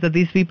realize that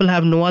these people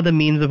have no other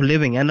means of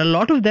living. And a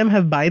lot of them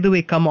have, by the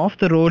way, come off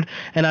the road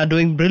and are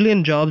doing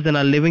brilliant jobs and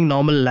are living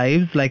normal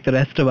lives like the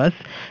rest of us.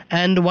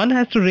 And one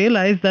has to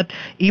realize that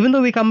even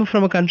though we come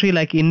from a country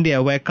like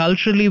India, where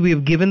culturally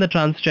we've given the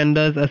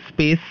transgenders a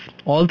space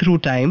all through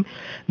time,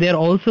 they are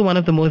also one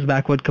of the most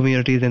backward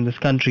communities in this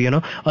country.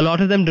 A lot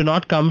of them do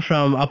not come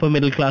from upper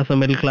middle class or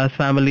middle class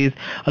families.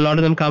 A lot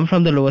of them come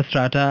from the lower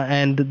strata,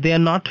 and they are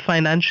not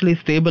financially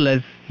stable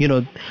as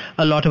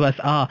a lot of us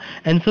are.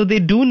 And so they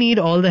do need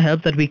all the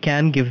help that we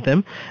can give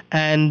them.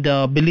 And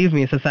believe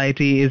me,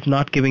 society is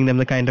not giving them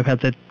the kind of help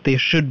that they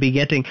should be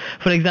getting.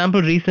 For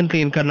example,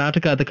 recently in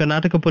Karnataka, the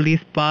Karnataka police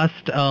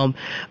passed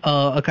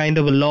a kind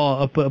of a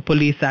law, a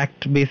police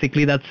act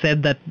basically, that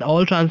said that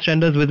all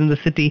transgenders within the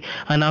city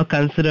are now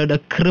considered a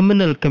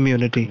criminal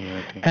community.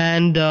 Okay.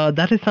 And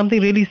that is something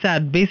really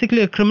sad.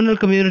 Basically, a criminal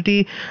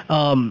community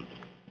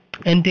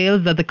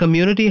entails that the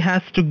community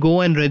has to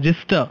go and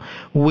register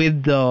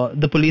with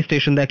the police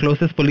station, their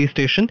closest police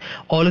station.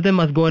 All of them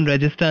must go and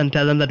register and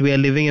tell them that we are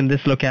living in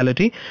this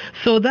locality,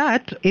 so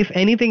that if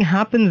anything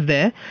happens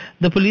there,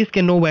 the police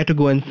can know where to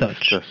go and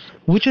search. Yes.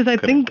 Which is, I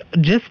think,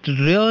 just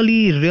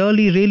really,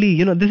 really,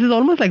 really, this is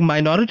almost like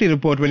Minority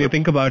Report when you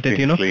think about it,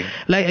 Exactly.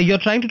 Like you're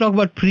trying to talk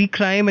about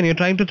pre-crime, and you're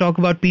trying to talk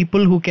about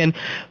people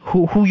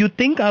who you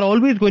think are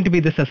always going to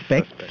be the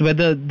suspects,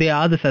 whether they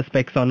are the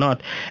suspects or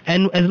not.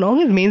 And as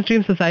long as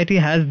mainstream society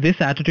has this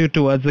attitude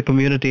towards the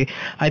community,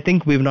 I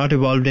think we've not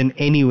evolved in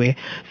any way.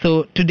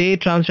 So today,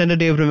 Transgender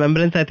Day of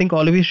Remembrance, I think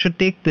all of you should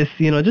take this,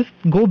 just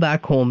go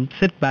back home,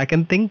 sit back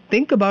and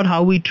think about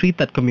how we treat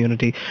that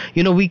community.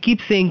 We keep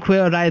saying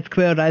queer rights,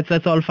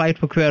 let's all fight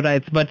for queer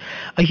rights, but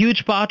a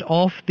huge part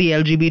of the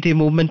LGBT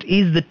movement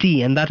is the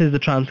T, and that is the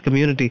trans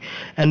community,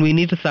 and we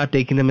need to start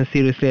taking them as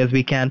seriously as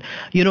we can.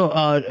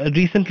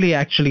 Recently,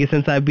 actually,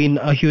 since I've been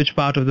a huge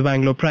part of the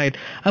Bangalore Pride,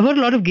 I've heard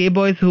a lot of gay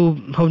boys who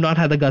have not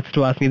had the guts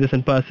to ask me this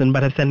in person,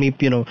 but have sent me,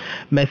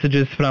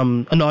 messages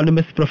from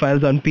anonymous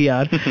profiles on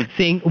PR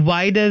saying,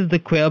 why does the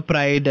queer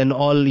pride and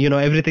all,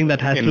 everything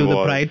that has to do with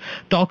the pride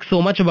talk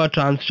so much about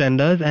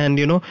transgenders and,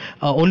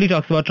 only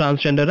talks about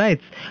transgender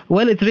rights?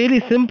 Well, it's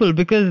really simple,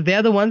 because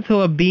they're the ones who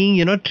are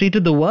being,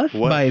 treated the worst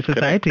by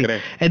society.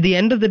 Correct. At the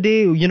end of the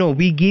day,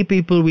 we gay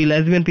people, we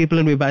lesbian people,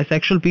 and we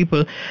bisexual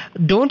people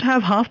don't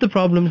have half the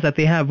problems that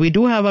they have. We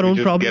do have our own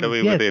just problems. get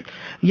away with it.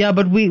 Yeah,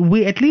 but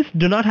we at least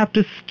do not have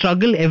to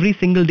struggle every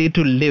single day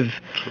to live,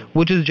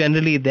 which is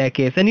generally their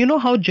case. And you know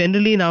how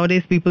generally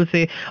nowadays people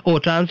say, oh,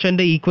 transgender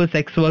equals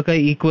sex worker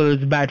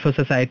equals bad for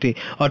society,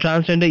 or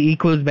transgender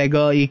equals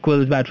beggar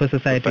equals bad for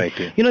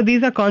society.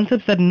 These are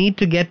concepts that need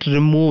to get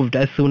removed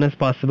as soon as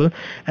possible.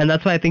 And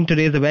that's why I think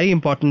today is a very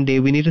important day.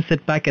 We need to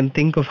sit back and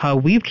think of how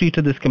we've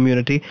treated this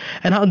community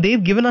and how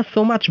they've given us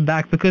so much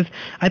back, because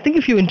I think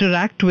if you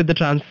interact with the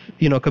trans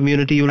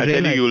community, you'll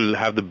realize you'll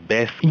have the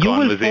best you will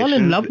conversations fall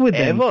in love with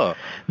them. ever.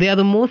 They are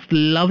the most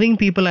loving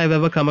people I've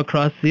ever come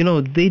across.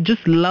 They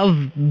just love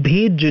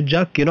bhed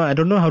jajak, I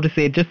don't know how to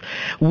say it, just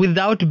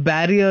without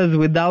barriers,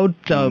 without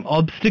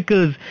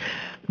obstacles.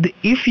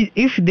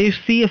 If they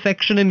see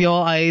affection in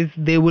your eyes,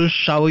 they will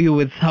shower you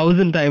with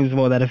 1,000 times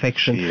more that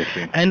affection.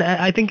 Seriously. And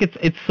I think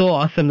it's so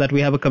awesome that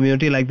we have a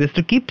community like this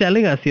to keep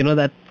telling us,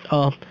 that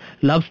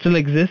love still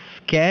exists,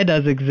 care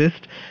does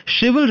exist,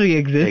 chivalry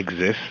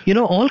exists.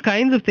 All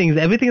kinds of things,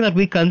 everything that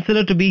we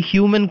consider to be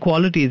human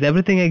qualities,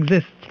 everything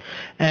exists.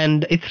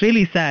 And it's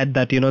really sad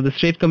that, the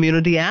straight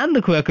community and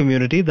the queer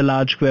community, the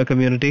large queer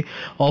community,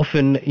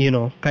 often,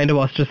 kind of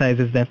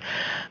ostracizes them.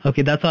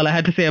 Okay, that's all I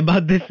had to say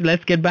about this.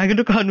 Let's get back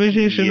into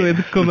conversation with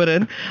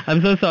Kumaran.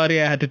 I'm so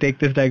sorry I had to take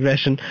this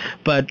digression,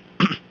 but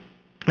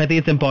I think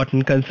it's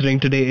important considering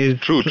today is...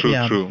 True.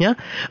 Yeah?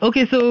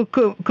 Okay, so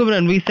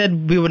Kumaran, we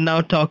said we would now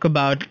talk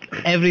about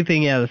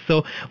everything else.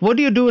 So what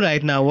do you do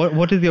right now?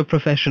 What is your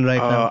profession right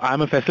now?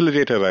 I'm a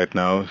facilitator right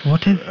now.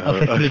 What is a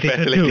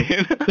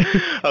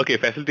facilitator? Okay,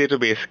 facilitator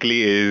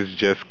basically is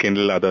just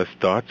kindle others'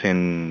 thoughts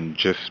and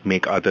just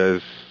make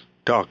others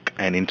talk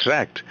and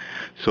interact.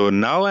 So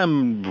now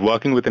I'm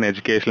working with an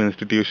educational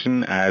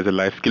institution as a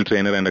life skill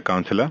trainer and a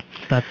counselor.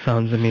 That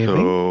sounds amazing.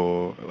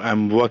 So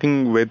I'm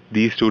working with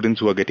these students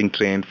who are getting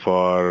trained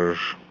for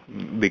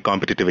the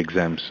competitive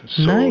exams.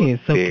 So Nice,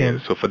 okay.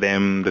 so for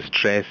them, the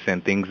stress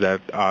and things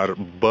that are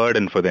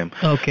burden for them.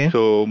 Okay.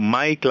 So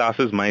my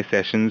classes, my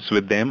sessions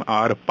with them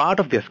are a part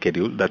of their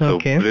schedule. That's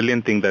Okay. a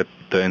brilliant thing that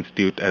the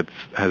institute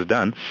has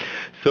done.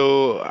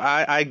 So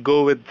I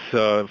go with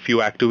a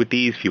few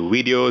activities, few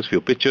videos,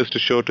 few pictures to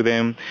show to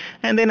them,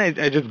 and then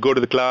I just go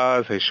to the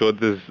class. I show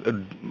this,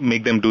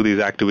 make them do these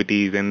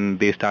activities, and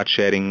they start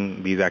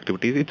sharing these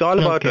activities. It's all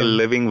about Okay. a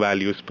living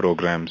values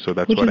program. So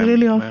that's Which what is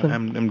really awesome.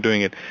 I'm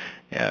doing it.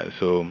 Yeah.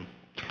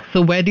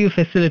 So where do you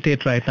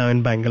facilitate right now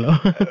in Bangalore?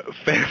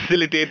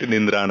 Facilitate in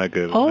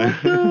Indiranagar.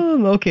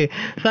 Awesome. Okay.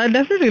 So I'd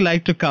definitely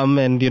like to come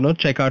and,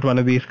 check out one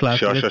of these classes.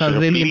 Sure, It sure, sounds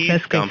sure. really Please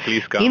interesting.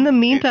 please come. In the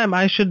meantime,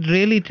 I should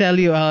really tell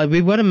you,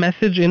 we've got a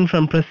message in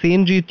from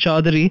Prasenjit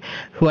Chaudhary,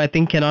 who I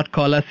think cannot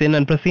call us in.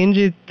 And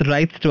Prasenjit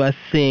writes to us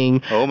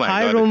saying, Oh my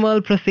Hi God.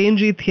 Romal,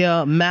 Prasenjit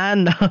here.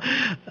 Man,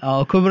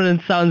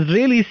 Kumaran sounds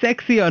really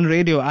sexy on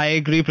radio. I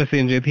agree,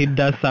 Prasenjit. He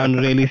does sound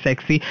really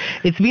sexy.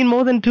 It's been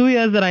more than 2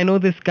 years that I know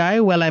this guy.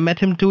 Well, I met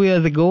him 2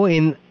 years ago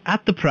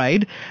at the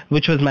Pride,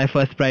 which was my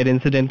first Pride,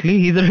 incidentally.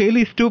 He's a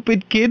really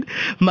stupid kid.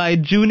 My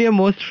junior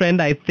most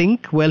friend, I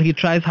think. Well, he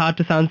tries hard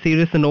to sound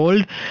serious and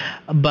old,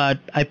 but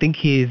I think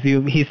he's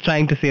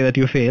trying to say that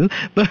you fail.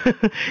 But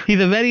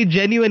he's a very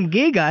genuine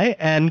gay guy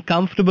and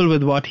comfortable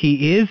with what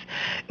he is.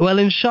 Well,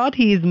 in short,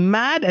 he is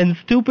mad and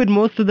stupid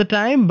most of the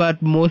time,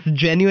 but most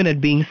genuine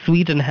at being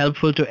sweet and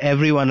helpful to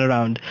everyone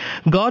around.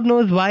 God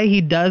knows why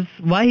he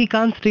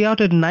can't stay out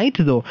at night,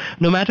 though.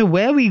 No matter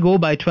where we go,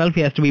 by 12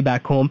 he has to be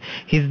back home.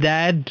 His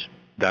dad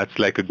That's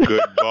like a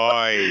good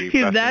boy.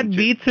 His dad Prasenjit.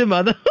 beats him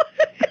otherwise.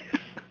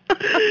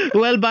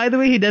 Well, by the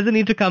way, he doesn't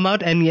need to come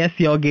out, and yes,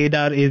 your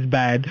gaydar is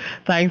bad.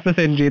 Thanks,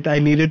 Prasenjit. I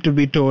needed to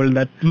be told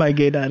that my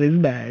gaydar is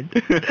bad.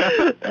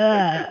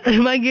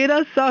 My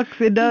gaydar sucks.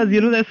 It does.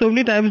 There's so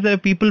many times there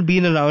have people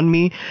been around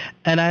me,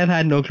 and I have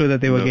had no clue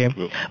that they were No gay.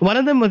 clue. One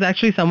of them was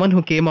actually someone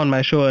who came on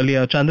my show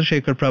earlier,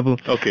 Chandrasekhar Prabhu.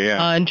 Okay,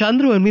 yeah. And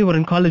Chandru and me were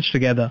in college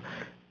together.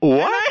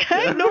 What?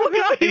 I had no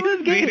clue he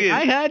was gay. Serious?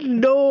 I had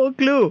no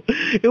clue.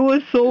 It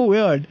was so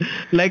weird.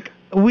 Like,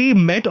 we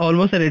met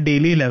almost at a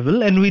daily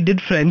level and we did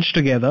French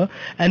together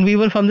and we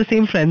were from the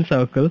same friend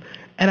circle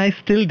and I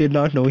still did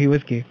not know he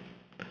was gay.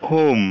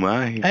 Oh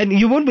my. And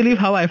you won't believe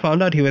how I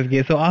found out he was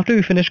gay. So after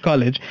we finished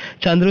college,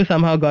 Chandru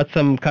somehow got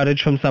some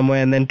courage from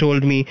somewhere and then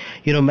told me,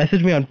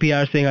 message me on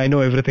PR saying I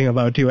know everything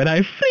about you. And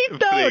I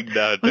freaked out. Freaked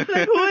out. I was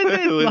like, who is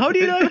this? How do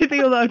you know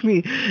everything about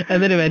me?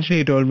 And then eventually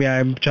he told me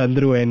I'm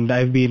Chandru and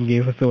I've been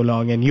gay for so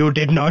long and you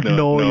did not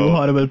know, No. you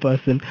horrible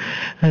person.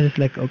 I was just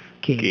like,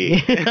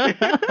 okay.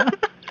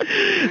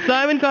 So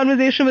I'm in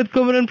conversation with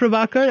Kumaran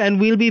Prabhakar and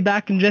we'll be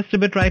back in just a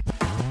bit right.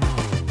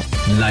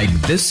 Like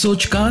this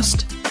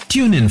Sochcast?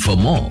 Tune in for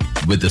more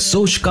with the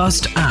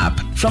Sochcast app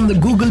from the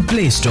Google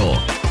Play Store.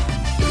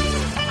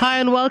 Hi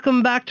and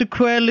welcome back to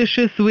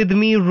Queerlicious with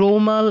me,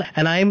 Romal,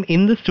 and I'm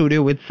in the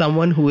studio with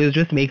someone who is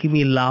just making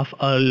me laugh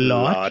a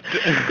lot.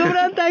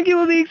 Kumaran, thank you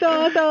for being so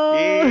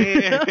awesome.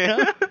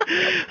 Yeah.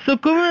 So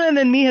Kumaran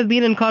and me have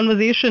been in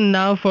conversation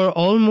now for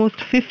almost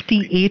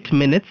 58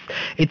 minutes.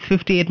 It's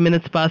 58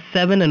 minutes past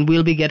 7 and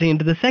we'll be getting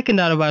into the second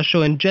hour of our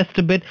show in just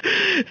a bit.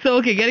 So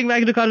okay, getting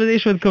back into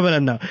conversation with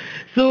Kumaran now.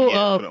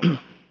 So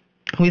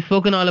we've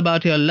spoken all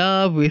about your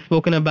love, we've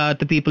spoken about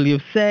the people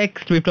you've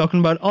sexed, we've talked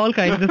about all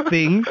kinds of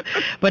things,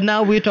 but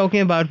now we're talking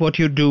about what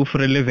you do for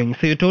a living.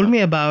 So you told me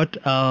about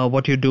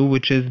what you do,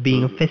 which is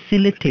being a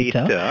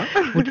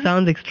facilitator, which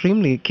sounds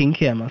extremely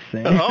kinky, I must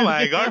say. Oh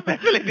my God,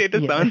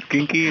 facilitator sounds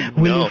kinky.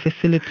 Will No. you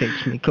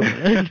facilitate me? Come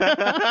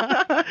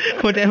on.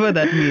 Whatever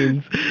that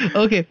means.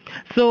 Okay,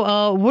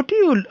 so what do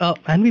you,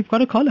 and we've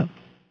got a caller.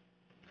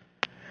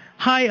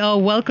 Hi,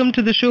 welcome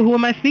to the show. Who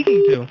am I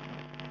speaking to?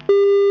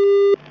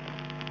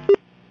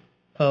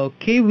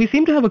 Okay, we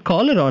seem to have a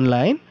caller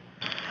online.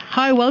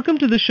 Hi, welcome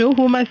to the show.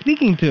 Who am I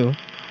speaking to?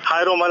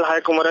 Hi Romal, hi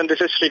Kumaran,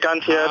 this is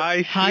Shrikant here.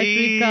 Hi, Hi,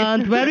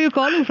 Shrikant. Where are you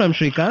calling from,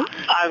 Shrikant?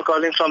 I'm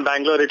calling from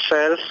Bangalore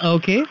itself.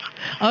 Okay.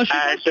 Shrikant,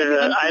 And, can you-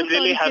 I'm so I'm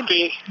really sorry.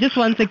 happy. Just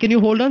one second. Can you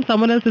hold on?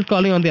 Someone else is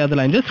calling on the other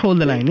line. Just hold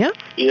the line, yeah?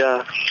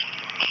 Yeah.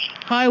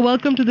 Hi,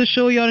 welcome to the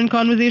show. You're in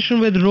conversation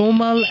with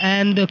Romal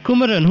and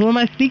Kumaran. Who am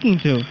I speaking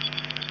to?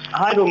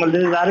 Hi Romal,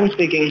 this is Aaron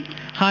speaking.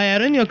 Hi,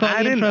 Aaron. You're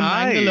calling in Aaron, from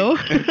hi. Bangalore.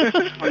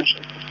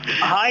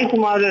 Hi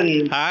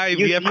Kumaran. Hi,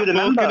 we have spoken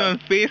remember? on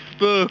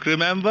Facebook,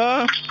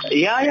 remember?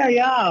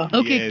 Yeah.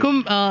 Okay,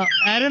 Yes.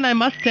 Aaron, I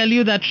must tell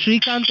you that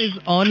Shrikant is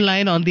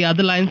online on the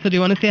other line. So do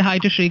you want to say hi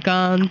to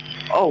Shrikant?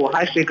 Oh,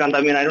 hi Shrikant.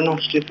 I mean, I don't know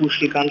who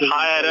Shrikant is.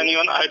 Hi Aaron,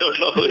 even I don't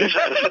know who is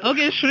Aaron.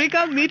 Okay,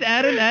 Shrikant, meet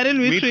Aaron. Aaron,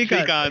 meet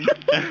Shrikant.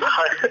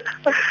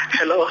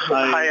 Hello.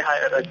 Hi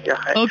Aaron. Yeah,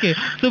 hi. Okay,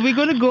 so we're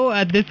going to go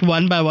at this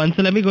one by one.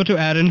 So let me go to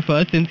Aaron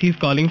first since he's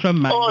calling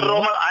from Oh,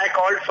 Bangalore. Romal, I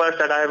called first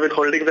and I have been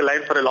holding the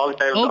line for a long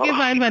time Okay, now.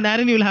 fine.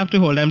 Aaron, you'll have to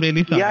hold. I'm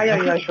really sorry.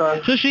 Yeah,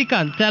 sure. So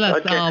Shrikant, tell us,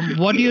 Okay.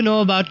 what do you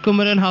know about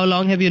Kumaran? How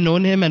long have you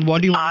known him, and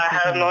what do you want I to say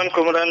have to him? known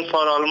Kumaran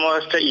for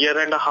almost a year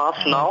and a half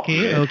now.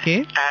 Okay.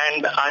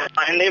 And I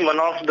find him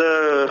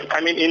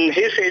in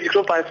his age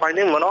group, I find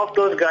him one of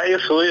those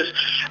guys who is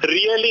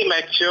really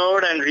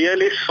matured and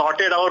really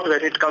sorted out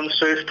when it comes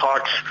to his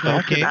thoughts.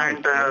 Okay.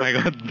 And Oh my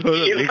God,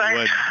 those are big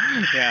words.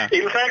 Yeah.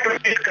 in fact, when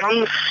it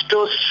comes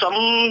to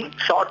some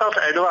sort of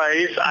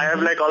advice, I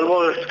am like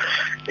almost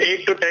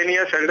 8 to 10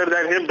 years elder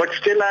than him, but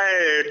still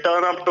I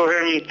turn up to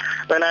him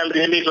when I'm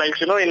really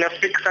in a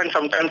fix, and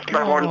sometimes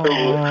I want to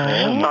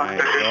Oh my talk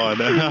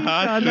to him.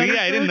 God. Sweet,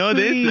 I didn't know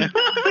this.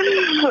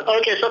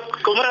 Okay, so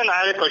Kumaran,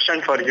 I have a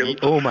question for you.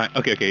 Oh my.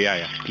 Okay.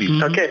 Yeah.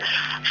 Please. Okay,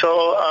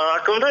 so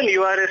Kumaran,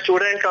 you are a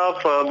student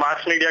of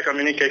mass media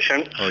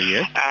communication. Oh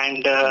yes.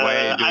 And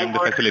While doing the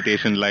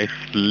facilitation life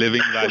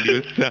living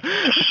values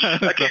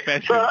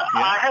profession. So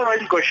I have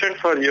one question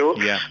for you.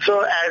 Yeah.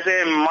 So as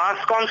a mass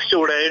comm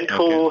student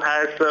who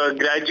has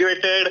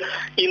graduated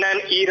in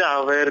an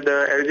era where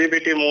the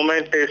LGBT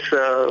movement is,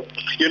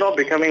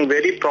 becoming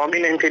very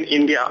prominent in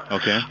India.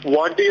 Okay.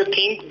 What do you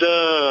think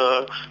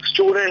the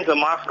students, the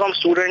mass comm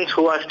students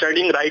who are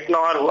studying right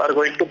now or who are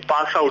going to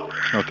pass out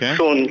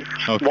soon,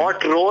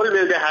 what role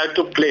will they have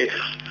to play?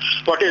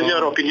 What is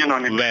your opinion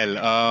on it? Well,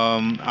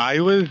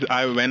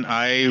 when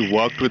I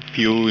worked with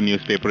few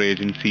newspaper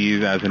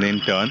agencies as an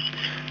intern,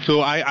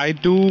 so I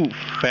do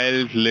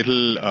felt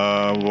little,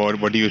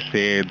 what do you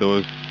say,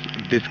 those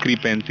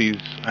discrepancies,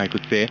 I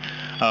could say,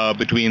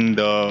 between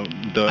the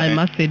I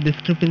must say,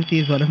 discrepancy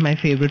is one of my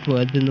favorite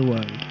words in the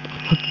world.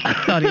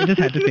 Sorry, I just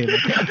had to say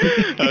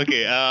that.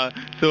 Okay,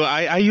 so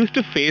I used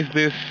to face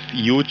this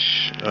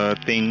huge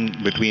thing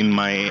between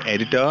my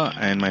editor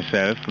and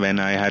myself when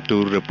I had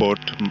to report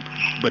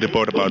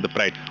about the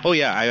Pride. Oh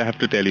yeah, I have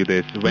to tell you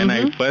this. When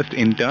I first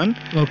interned,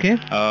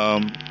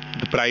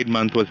 the Pride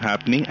Month was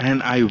happening,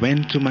 and I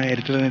went to my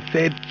editor and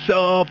said,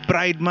 "So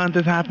Pride Month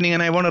is happening,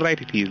 and I want to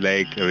write it." He's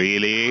like,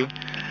 "Really?"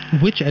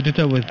 Which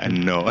editor was this?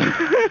 No.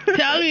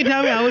 Tell me,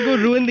 I will go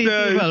ruin these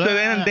people. So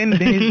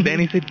then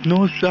he said,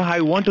 "No, sir, I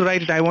want to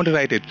write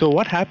it. So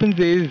what happens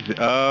is,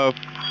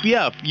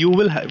 you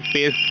will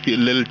face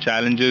little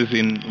challenges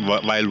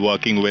while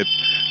working with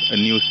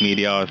news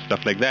media or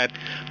stuff like that,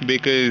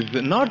 because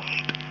not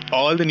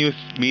all the news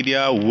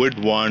media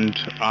would want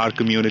our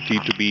community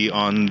to be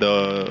on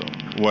the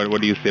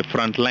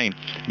front line,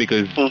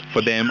 because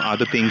for them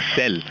other things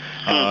sell.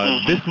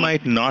 This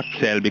might not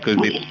sell because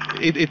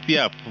it's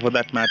for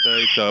that matter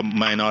it's a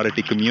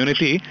minority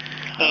community.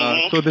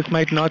 So this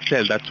might not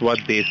sell. That's what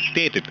they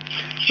stated.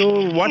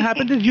 So what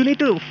happens is you need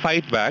to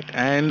fight back,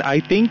 and I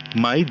think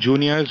my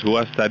juniors who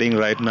are studying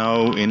right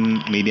now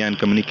in media and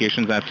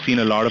communications, I've seen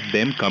a lot of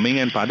them coming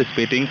and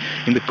participating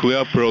in the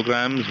queer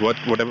programs,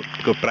 whatever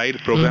Pride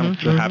programs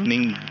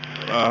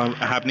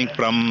happening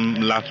from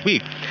last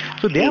week.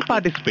 So they are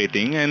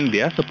participating and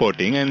they are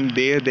supporting, and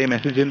they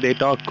message and they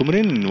talk,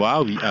 "Kumaran,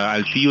 wow,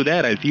 I'll see you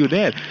there.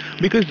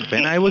 Because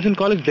when I was in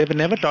college, they were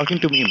never talking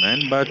to me,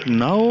 man. But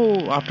now,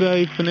 after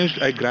I finished,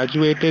 I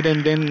graduated,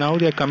 and then now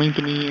they're coming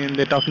to me and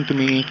they're talking to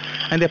me,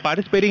 and they're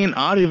participating in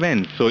our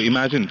events. So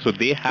imagine, so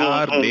they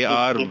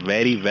are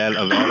very well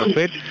aware of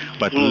it.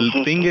 But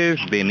the thing is,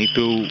 they need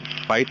to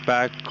fight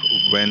back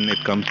when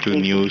it comes to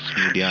news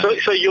media.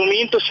 So you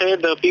mean to say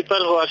the people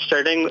who are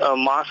studying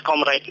mass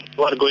comm right now,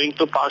 who are going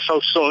to pass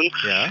out soon,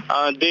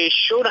 they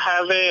should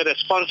have a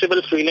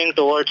responsible feeling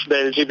towards the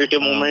LGBT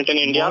movement in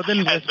India? More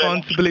than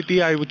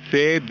responsibility, I would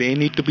say they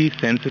need to be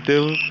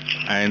sensitive,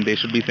 and they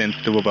should be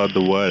sensitive about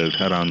the world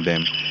around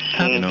them.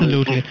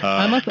 Absolutely.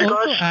 I must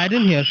also add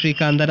in here,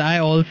 Shrikant, that I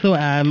also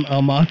am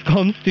a mass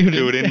comm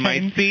student.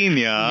 My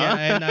senior.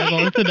 Yeah, and I've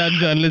also done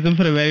journalism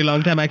for a very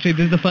long time. Actually,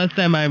 this is the first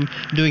time I'm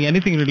doing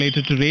anything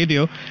related to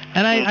radio.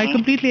 And I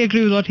completely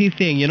agree with what he's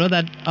saying,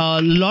 that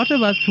a lot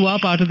of us who are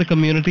part of the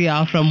community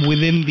are from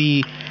within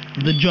the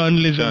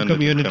journalism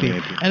community.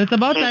 And it's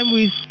about time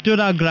we stood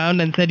our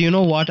ground and said, you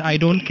know what, I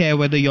don't care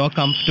whether you're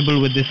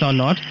comfortable with this or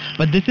not,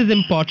 but this is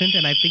important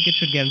and I think it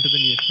should get into the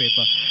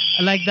newspaper.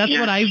 Like, that's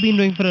what I've been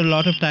doing for a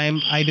lot of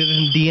time. I did it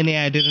in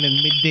DNA, I did it in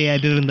Midday, I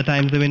did it in the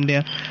Times of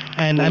India.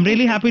 And I'm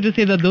really happy to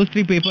say that those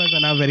 3 papers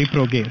are now very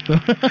pro-gay. So.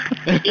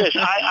 Yes,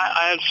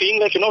 I am seeing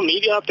that,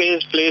 media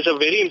plays a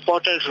very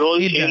important role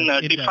in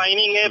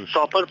defining a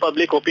proper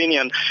public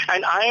opinion.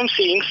 And I am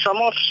seeing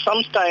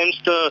sometimes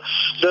the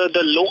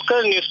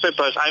local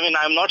newspapers,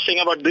 I'm not saying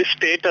about this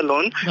state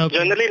alone,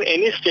 generally in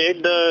any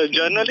state, the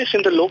journalists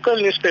in the local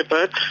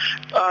newspaper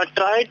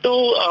try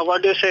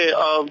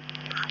to,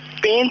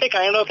 paint a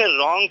kind of a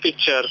wrong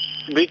picture,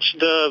 which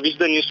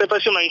the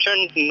newspapers you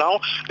mentioned now,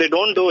 they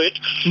don't do it.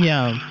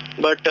 Yeah.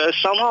 But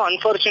somehow,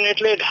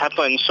 unfortunately, it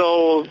happens.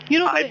 So,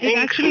 I think it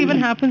actually even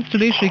happens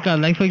today,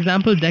 Shrikant. Like, for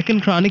example, Deccan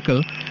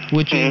Chronicle,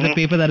 which is a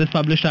paper that is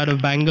published out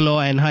of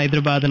Bangalore and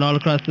Hyderabad and all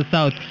across the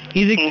south,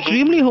 is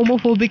extremely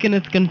homophobic in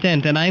its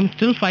content. And I'm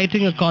still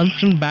fighting a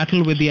constant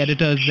battle with the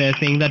editors there,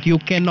 saying that you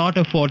cannot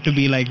afford to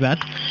be like that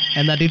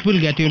and that it will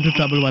get you into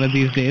trouble one of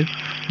these days.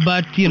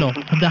 but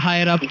the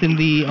higher ups in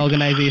the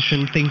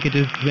organization think it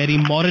is very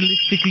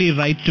moralistically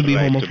right to be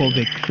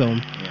homophobic. So.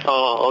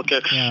 Oh,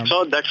 okay. Yeah.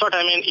 So that's what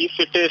I mean. If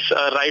it is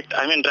right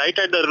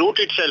at the root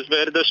itself,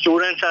 where the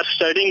students are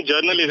studying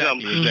journalism,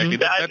 exactly.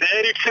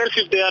 There itself,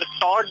 if they are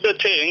taught the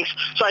things,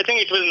 so I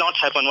think it will not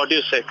happen. What do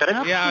you say?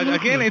 Correct? Yeah.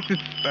 Again, it's to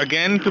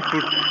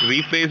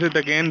rephrase it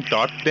again.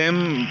 Taught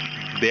them.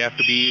 They have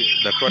to be,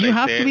 that's what I say. You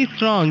have to be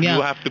strong, yeah.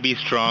 You have to be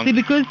strong. See,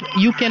 because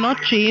you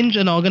cannot change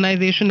an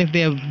organization if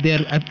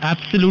they're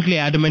absolutely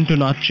adamant to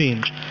not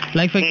change.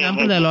 Like, for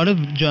example, there are a lot of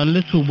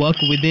journalists who work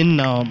within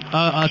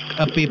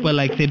a paper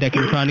like, say,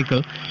 Deccan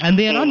Chronicle, and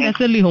they are not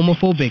necessarily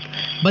homophobic,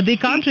 but they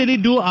can't really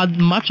do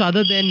much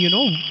other than,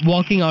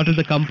 walking out of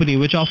the company,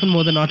 which often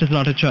more than not is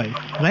not a choice,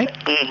 right?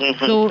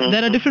 So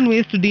there are different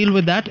ways to deal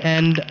with that,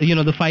 and,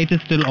 the fight is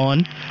still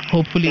on.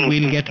 Hopefully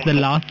we'll get the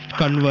last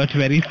convert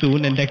very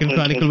soon, and Deccan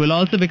Chronicle will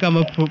also become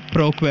a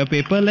pro-queer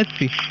paper. Let's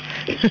see.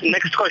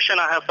 Next question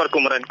I have for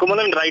Kumaran.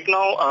 Kumaran, right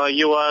now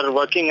you are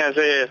working as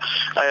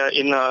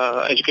in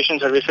education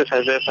services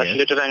as a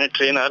facilitator and a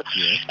trainer.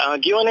 Yes.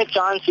 Given a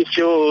chance, if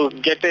you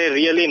get a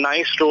really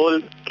nice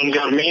role in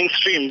your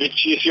mainstream,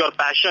 which is your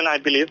passion, I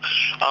believe,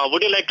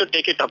 would you like to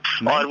take it up?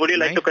 Or would you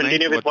like to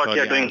continue with what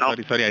you are doing now?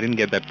 Sorry, I didn't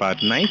get that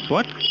part. Nice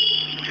what?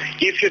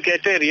 If you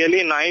get a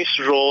really nice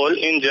role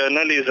in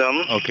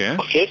journalism, okay,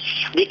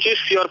 which is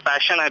your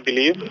passion, I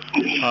believe,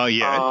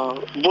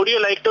 would you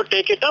like to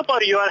take it up,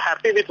 or you are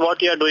happy with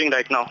what you are doing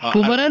right now?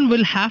 Kumaran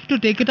will have to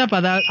take it up,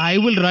 I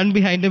will run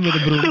behind him with a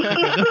broom.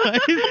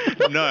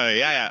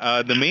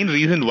 No, the main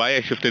reason why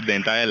I shifted the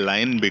entire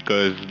line,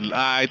 because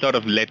I thought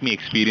of let me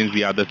experience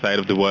the other side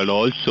of the world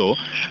also,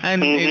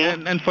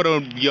 and for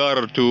a year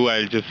or two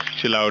I'll just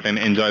chill out and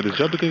enjoy this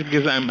job,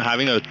 because I'm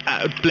having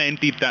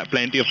plenty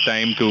of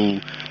time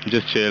to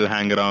just chill,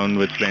 hang around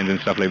with friends and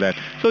stuff like that.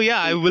 So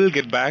yeah, I will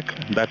get back.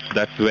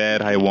 That's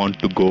where I want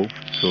to go.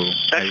 So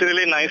that's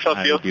really nice of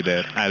you. I'll be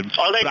there.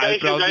 All right,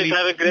 guys, you guys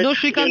have a great. No,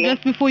 Shrikant,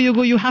 just before you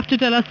go, you have to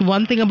tell us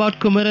one thing about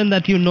Kumaran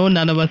that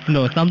none of us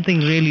know. Something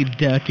really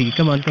dirty.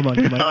 Come on.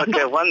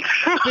 Okay, one.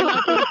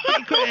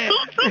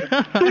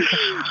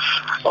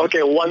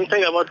 Okay, one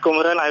thing about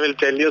Kumaran, I will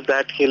tell you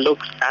that he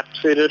looks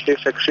absolutely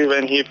sexy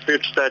when he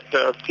fits that.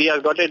 He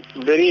has got a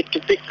very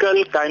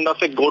typical kind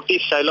of a goatee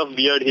style of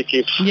beard he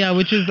keeps. Yeah,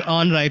 which is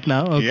on right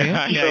now. Okay.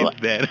 Yeah, it's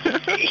there.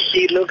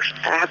 He looks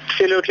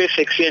absolutely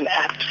sexy and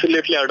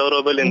absolutely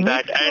adorable in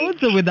that.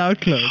 Clothes or without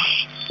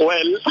clothes?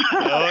 Well,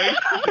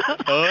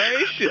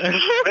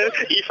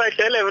 if I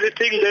tell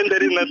everything, then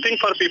there is nothing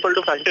for people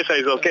to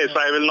fantasize, okay? So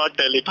I will not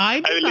tell it.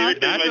 I will leave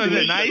it to That was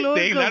a nice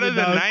thing. That was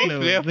a nice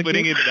way of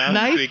putting it down.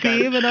 Nice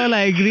save and all,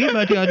 I agree,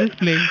 but you're just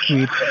playing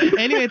sweet.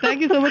 Anyway,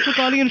 thank you so much for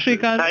calling in,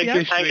 Shrikant.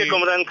 Thank you,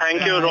 Kumaran.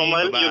 Thank you,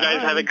 Romal. You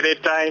guys have a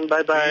great time.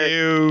 Bye-bye. Thank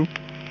you.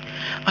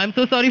 I'm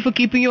so sorry for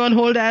keeping you on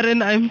hold, Aaron.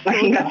 That's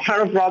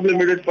not a problem.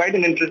 It was quite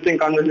an interesting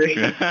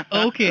conversation.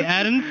 Okay,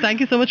 Aaron, thank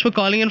you so much for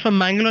calling in from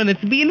Mangalore. And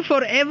it's been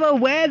forever.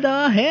 Where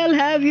the hell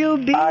have you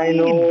been? I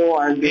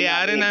know. Hey,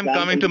 Aaron, I'm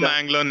coming to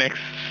Mangalore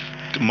next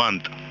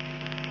month.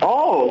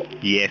 Oh.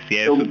 Yes.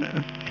 So,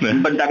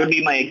 but that would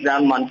be my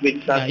exam month,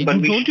 which sucks. Yeah,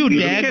 but don't you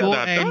dare go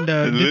and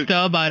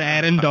disturb our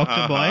Aaron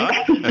Dr. Boy.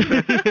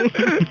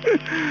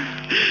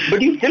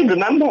 But you still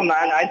remember, man.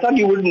 I thought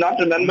you would not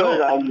remember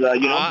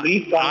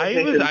brief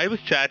conversations. I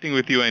was chatting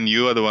with you, and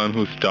you are the one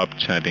who stopped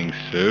chatting.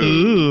 So.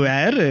 Ooh,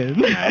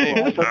 Aaron.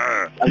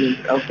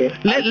 Okay.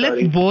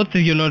 Let's both,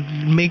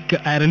 make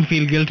Aaron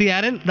feel guilty.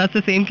 Aaron, that's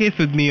the same case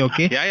with me,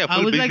 okay? Yeah,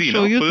 I was busy,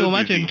 show you so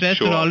much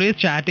interest and always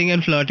chatting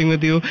and flirting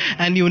with you,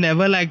 and you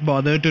never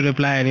bothered to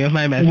reply any of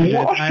my messages.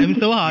 What? I am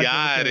so hard.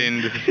 Yeah,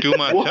 Aaron, this is too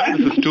much.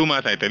 This is too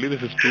much. I tell you,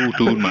 this is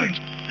too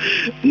much.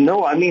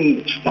 No, I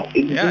mean,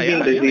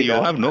 busy. You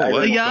have no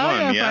words.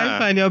 Yeah,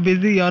 fine. You're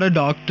busy. You're a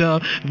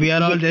doctor. We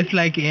are all just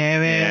like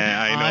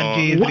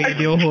RJs,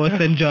 radio hosts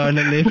and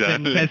journalists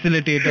and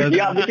facilitators.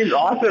 Yeah, which is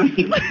awesome.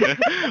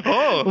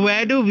 Oh.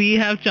 Where do we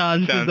have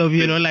chances of,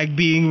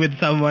 being with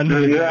someone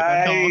who's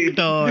a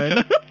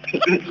doctor?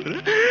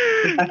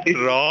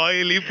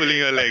 Royally pulling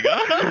your leg.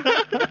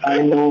 Huh?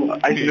 I know.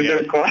 I should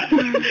have called.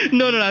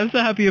 No, I'm so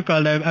happy you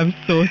called. I'm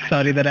so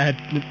sorry that I had.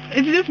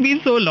 It's just been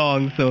so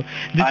long. So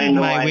this is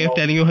my way of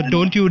telling you,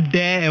 don't you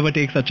dare ever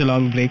take such a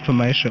long break from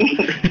my show.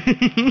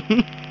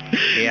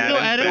 Yeah, so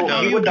Aaron,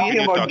 you were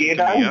talking about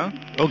gaydar.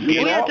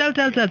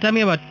 Tell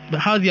me about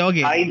how's your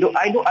game.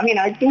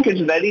 I think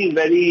it's very,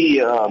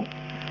 very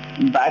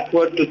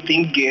backward to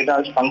think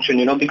gaydars function,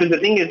 because the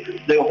thing is,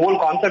 the whole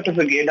concept of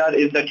a gaydar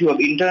is that you have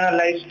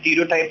internalized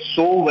stereotypes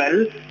so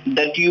well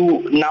that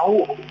you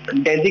now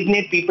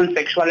designate people's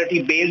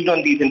sexuality based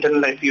on these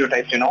internalized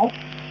stereotypes,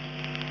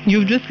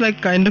 You've just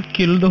like kind of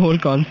killed the whole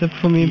concept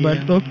for me,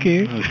 but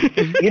okay.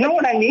 You know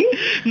what I mean?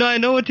 No, I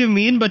know what you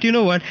mean, but you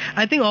know what?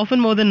 I think often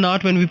more than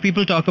not, when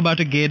people talk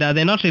about a gaydar,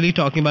 they're not really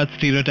talking about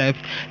stereotypes.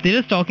 They're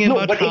just talking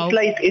about how... No,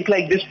 but it's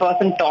like this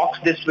person talks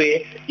this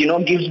way,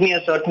 gives me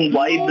a certain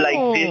vibe like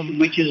this,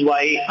 which is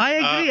why...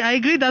 I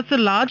agree. That's a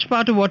large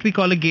part of what we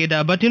call a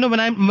gaydar. But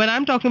when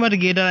I'm talking about a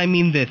gaydar, I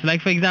mean this.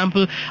 Like, for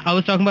example, I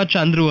was talking about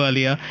Chandru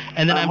earlier,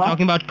 and then I'm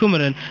talking about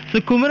Kumaran. So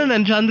Kumaran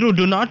and Chandru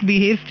do not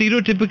behave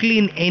stereotypically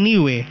in any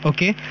way.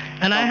 Okay,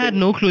 and I had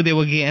no clue they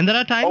were gay, and there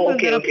are times when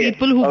there are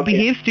people who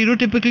behave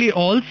stereotypically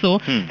also,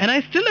 and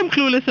I still am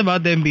clueless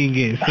about them being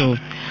gay. So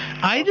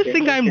I just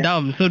think I'm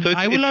dumb. So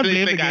I will not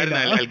blame the gay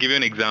guy. I'll give you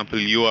an example.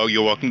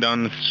 You're walking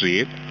down the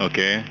street.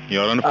 Okay,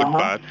 you're on a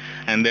footpath,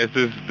 and there's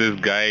this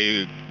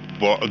guy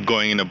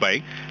going in a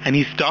bike, and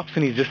he stops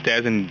and he just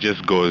stares and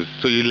just goes.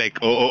 So you're like,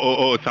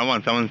 oh,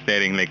 someone's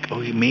staring. Like, oh,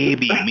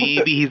 maybe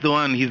he's the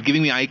one. He's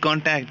giving me eye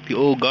contact.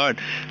 Oh God,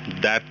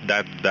 that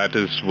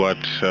is what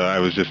I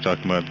was just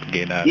talking about.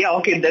 Gaydar. Yeah,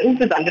 okay. There is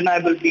this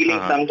undeniable feeling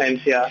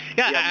sometimes. Yeah.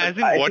 As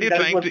in what you're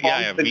trying to.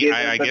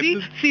 I get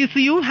this. See, so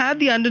you had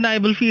the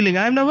undeniable feeling.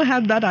 I've never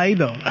had that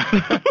either.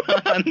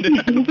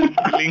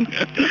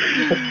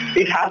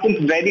 It happens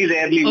very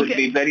rarely with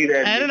me. Very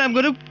rarely. Aaron, I'm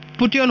going to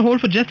put you on hold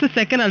for just a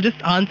second. I'll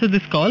just answer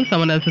this call.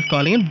 Someone else is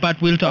calling in,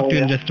 but we'll talk to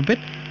you in just a bit.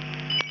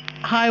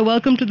 Hi,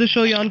 welcome to the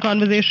show. You're on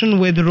Conversation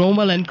with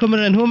Romal and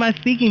Kumaran. Who am I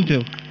speaking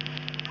to?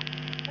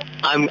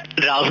 I'm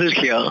Rahul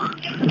here.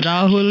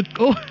 Rahul.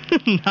 Oh,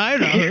 hi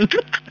Rahul.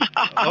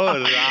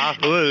 Oh,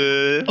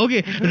 Rahul.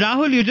 Okay,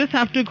 Rahul, you just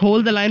have to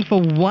hold the line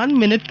for 1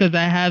 minute because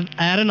I have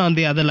Aaron on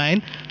the other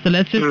line. So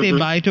let's just say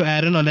bye to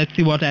Aaron, or let's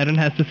see what Aaron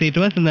has to say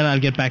to us, and then I'll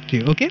get back to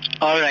you, okay?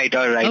 All right.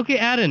 Okay,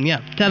 Aaron,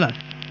 tell us.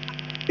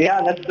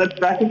 Yeah, that's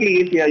practically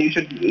it. Yeah, you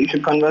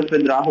should converse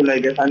with Rahul, I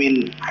guess. I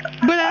mean,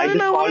 but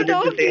Aaron, I want to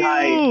talk to you.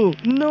 Hi.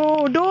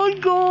 No,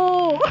 don't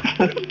go.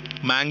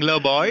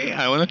 Mangler boy,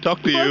 I want to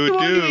talk to you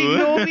too. You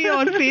ignore me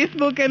on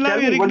Facebook, and now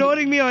you're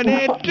ignoring me on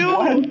air too.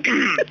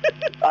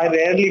 I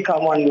rarely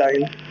come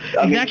online.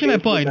 Exactly my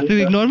point. So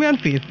you ignore me on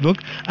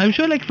Facebook. I'm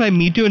sure, like, if I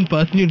meet you in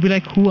person, you'd be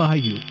like, "Who are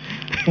you?"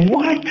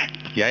 What?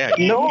 Yeah.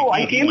 No,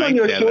 I came on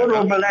your show,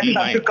 Romal. I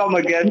have to come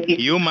again.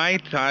 You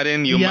might,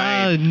 Aaron. You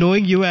might. Yeah,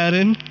 knowing you,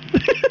 Aaron.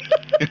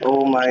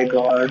 Oh my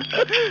God.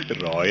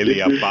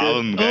 Royally a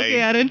palm guy.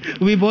 Okay, Aaron,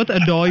 we both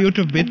adore you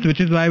to bits, which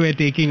is why we're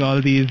taking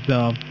all these,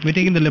 we're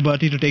taking the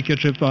liberty to take your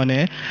trip on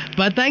air.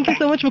 But thank you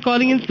so much for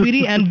calling in,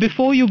 sweetie. And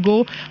before you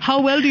go,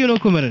 how well do you know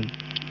Kumaran?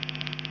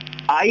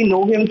 I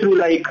know him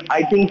through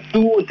I think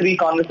 2 or 3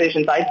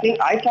 conversations. I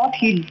thought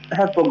he'd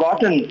have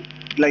forgotten.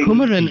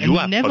 Kumaran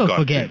never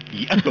forgets.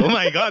 Oh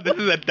my God, this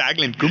is a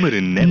tagline.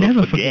 Kumaran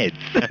never forgets.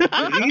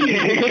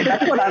 Really?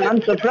 That's what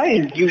I'm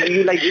surprised. You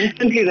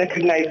instantly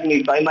recognize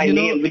me by my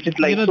name, which is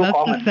so that's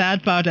common. The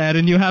sad part,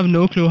 Aaron. You have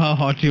no clue how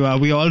hot you are.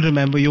 We all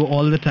remember you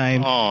all the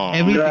time.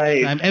 Every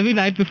time. Every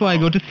night before I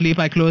go to sleep,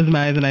 I close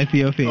my eyes and I see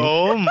your face.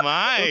 Oh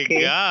my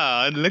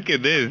God, look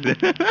at this.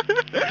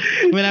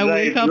 When I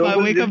wake up, I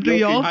wake up to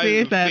your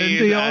face, Aaron.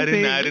 To your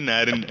face.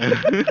 Aaron.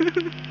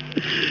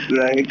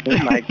 Right. Oh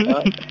my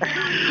God.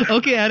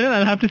 Okay, Aaron,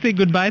 I'll have to say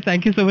goodbye.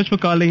 Thank you so much for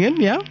calling in.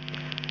 Yeah,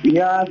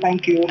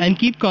 thank you. And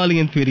keep calling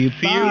in, sweetie.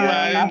 See you,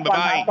 Aaron.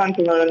 Bye-bye.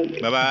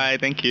 Bye-bye.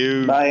 Thank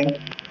you. Bye.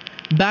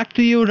 Back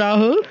to you,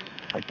 Rahul.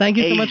 Thank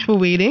you so much for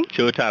waiting.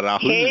 Chota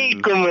Rahul. Hey,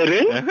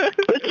 Kumaran.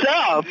 What's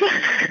up?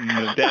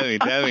 Tell me.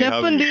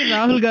 చెప్పండి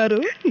రాహుల్ గారు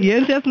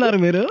ఏం చేస్తున్నారు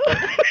మీరు?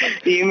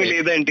 ఏమీ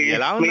లేదండి.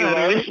 మీ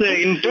voice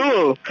into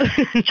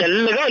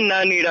చల్లగా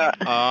ఉన్నాను ఈడ.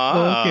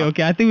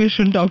 Okay. I think we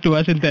shouldn't talk too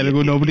much in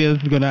Telugu. Nobody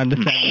else is going to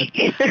understand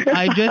us.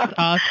 I just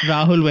asked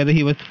Rahul whether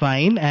he was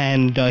fine,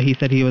 and he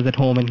said he was at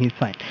home and he's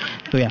fine.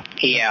 So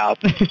Yeah.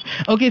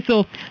 Okay, so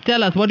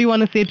tell us, what do you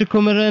want to say to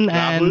Kumaran?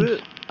 Rahul,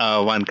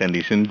 one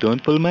condition,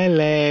 don't pull my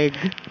leg.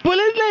 Pull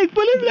his leg,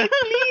 please.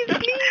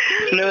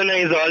 No,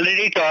 he's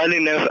already tall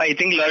enough. I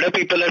think a lot of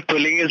people are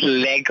pulling his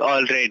leg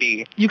already.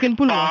 You can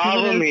pull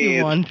whatever else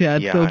you want,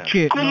 it's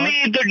okay. Kummi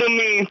the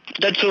dummy,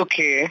 that's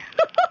okay.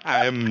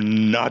 I'm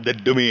not the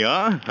dummy,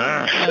 huh?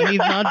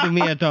 He's not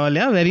dummy at all,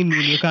 very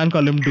mean. You can't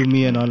call him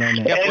dummy and all on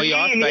it. Yeah, for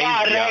your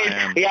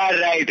size,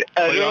 Yeah, right.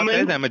 For your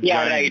size, I'm a giant.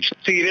 Yeah, right.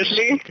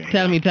 Seriously? Okay.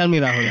 Tell me,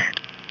 Rahul.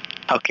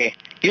 Okay.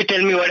 You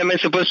tell me, what am I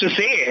supposed to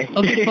say?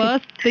 Okay,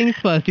 first things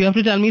first. You have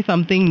to tell me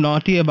something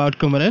naughty about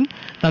Kumaran,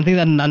 something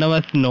that none of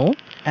us know.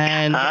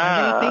 And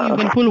I think you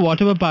can pull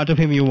whatever part of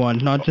him you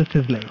want, not just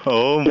his leg.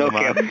 Oh,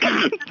 okay.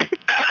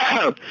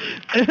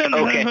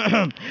 Okay.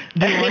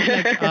 Do you want,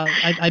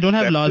 I don't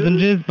have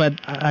lozenges, but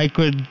I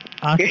could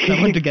ask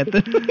someone to get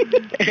this.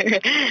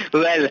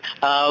 Well,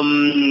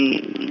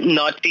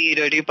 naughty,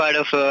 dirty part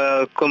of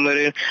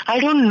Kumaran. I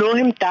don't know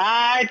him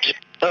that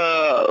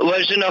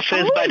version of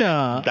his, but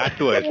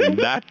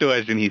that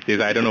version he says.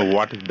 I don't know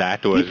what is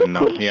that version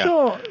now. Yeah.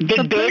 The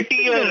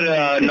dirty or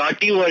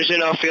naughty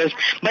version of yours.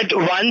 But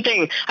one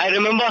thing, I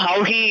remember how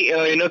he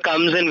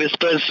comes and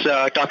whispers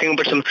talking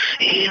about some,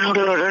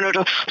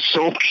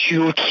 so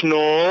cute,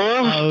 no?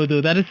 Oh,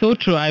 dude, that is so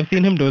true. I've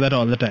seen him do that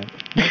all the time.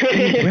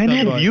 When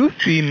have you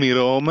seen me,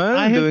 Roma,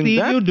 I have doing seen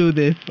that? you do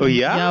this. Oh,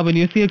 yeah? Yeah, when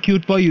you see a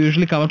cute boy, you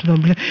usually come up to them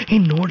and be like, hey,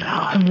 no,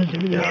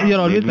 you're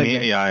always like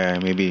that. Yeah,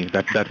 maybe.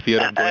 That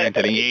fear of going and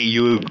telling, hey,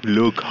 you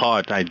look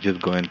hot. I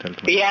just go and tell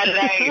them. Yeah,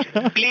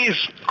 right. Please,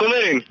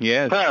 Kumarin.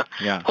 Yes.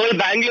 Yeah. Whole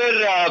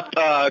Bangalore,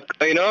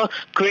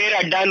 queer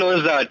adda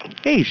knows that.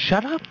 Hey,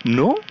 shut up.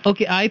 No?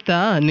 Okay,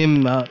 Aita,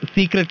 Nim,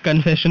 secret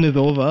confession is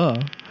over.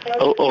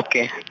 Oh,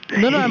 okay.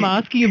 No, I'm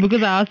asking you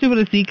because I asked you for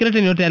a secret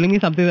and you're telling me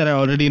something that I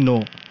already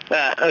know.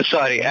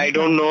 Sorry, I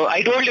don't know.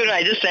 I told you,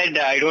 I just said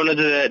I don't know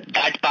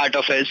that part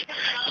of it.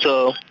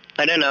 So,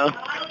 I don't know.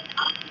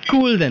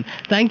 Cool then.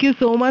 Thank you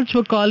so much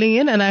for calling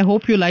in and I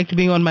hope you liked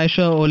being on my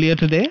show earlier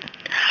today.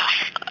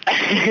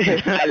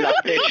 I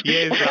loved it.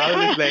 Yes,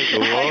 I was like,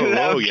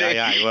 whoa,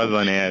 yeah, I was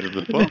on air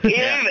before.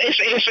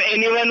 If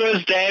anyone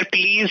was there,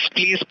 please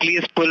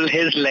pull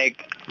his leg.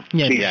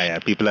 Yes. Yeah,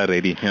 people are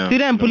ready. Yeah.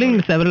 See, I'm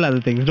pulling several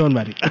other things, don't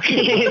worry.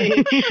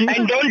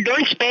 And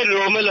don't spare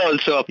Romal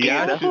also, please.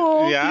 Yeah.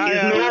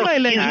 Pull my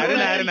leg.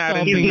 Aaron.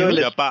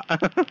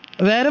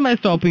 Where am I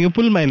stopping you?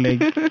 Pull my leg.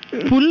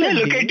 Pull Yeah,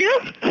 look at you.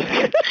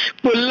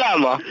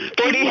 Pullama.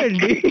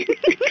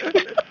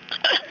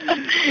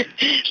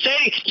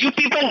 Sorry, you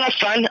people have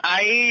fun.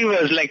 I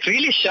was like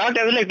really shocked.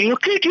 I was like,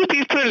 look at you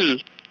people.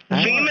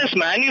 Famous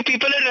man, you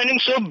people are running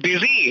so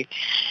busy.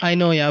 I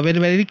know, yeah, very,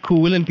 very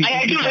cool and people. I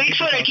had to wait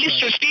for at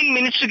least 15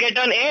 minutes to get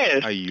on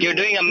air. You're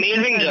doing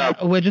amazing job.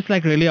 We're just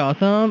like really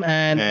awesome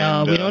and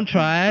we don't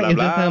try. It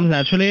just comes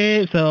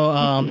naturally. So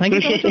thank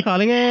you so much for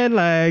calling in.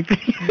 Like.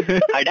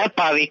 Ada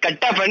pavi,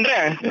 katta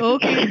pandra.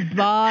 Okay,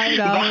 bye.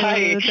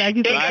 Bye. Thank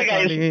you so much for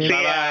calling in.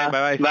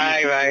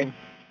 Bye.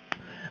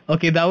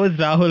 Okay, that was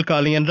Rahul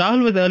calling, and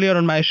Rahul was earlier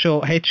on my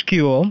show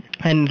HQO,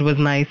 and it was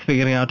nice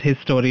figuring out his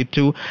story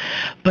too.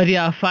 But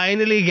yeah,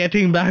 finally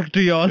getting back to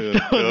your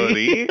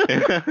story.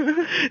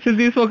 Since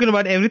we've spoken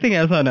about everything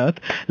else on earth,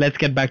 let's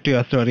get back to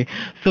your story.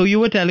 So you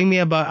were telling me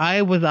about,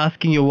 I was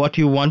asking you what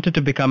you wanted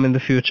to become in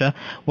the future.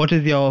 What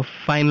is your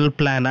final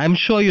plan? I'm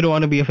sure you don't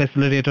want to be a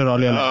facilitator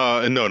all your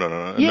life.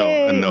 No.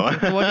 Yay!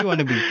 So what do you want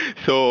to be?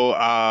 So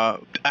I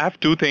have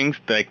two things,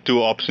 like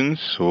two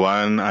options.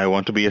 One, I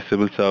want to be a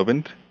civil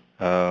servant.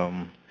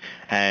 Yes,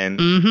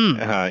 and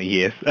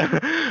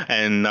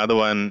another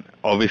one,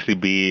 obviously,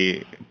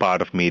 be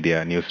part of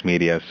media, news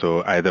media.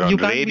 So either on you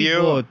can't radio.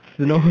 Be both,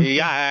 you know?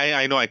 Yeah,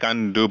 I know I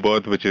can't do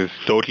both, which is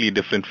totally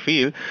different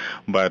field.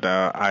 But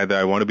either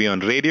I want to be on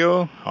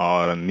radio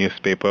or a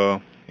newspaper.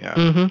 Yeah.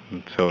 Mm-hmm.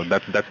 So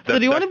that's. So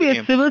do you want to be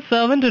a civil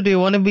servant or do you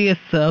want to be a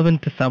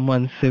servant to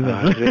someone civil?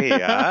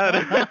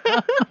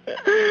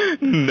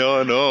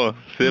 No,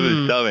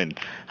 civil servant.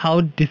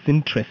 How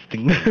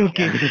disinteresting.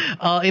 Okay.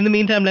 In the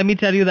meantime, let me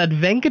tell you that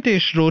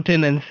Venkatesh wrote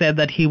in and said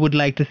that he would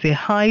like to say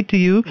hi to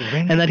you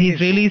and that he's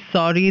really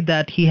sorry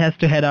that he has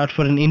to head out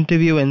for an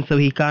interview and so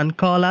he can't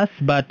call us,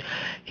 but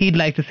he'd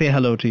like to say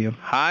hello to you.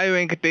 Hi,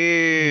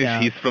 Venkatesh. Yeah.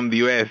 He's from the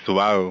US.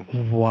 Wow.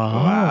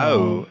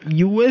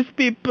 US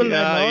people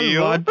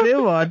and all.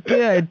 What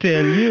I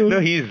tell you. No,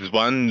 he's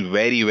one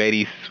very,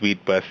 very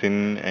sweet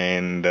person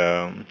and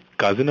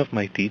cousin of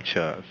my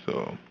teacher.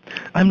 So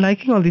I'm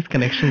liking all these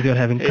connections you're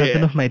having.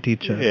 Cousin of my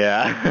teacher.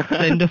 Yeah.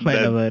 Friend of my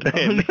lover.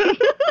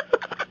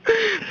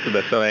 So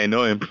that's how I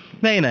know him.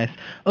 Very nice.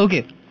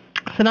 Okay.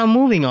 So now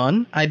moving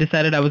on, I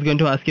decided I was going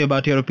to ask you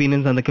about your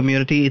opinions on the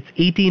community. It's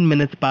 18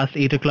 minutes past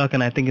 8 o'clock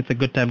and I think it's a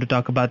good time to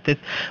talk about this.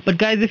 But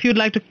guys, if you'd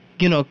like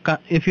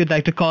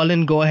to call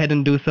in, go ahead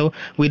and do so.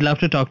 We'd love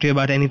to talk to you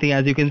about anything.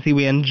 As you can see,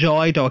 we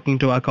enjoy talking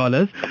to our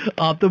callers.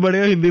 आप तो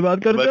बढ़िया हिंदी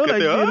बात करते हो,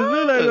 like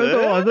seriously,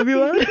 so awesome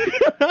you are.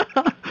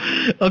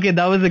 Okay,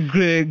 that was a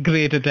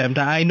great attempt.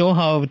 I know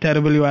how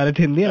terrible you are at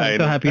Hindi. I'm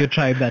so happy you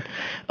tried that.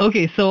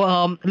 Okay,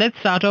 so let's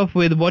start off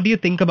with what do you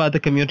think about the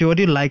community? What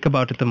do you like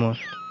about it the most?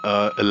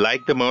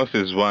 Like the most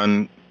is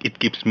one, it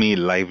keeps me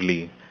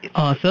lively.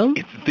 Awesome.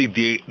 It's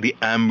the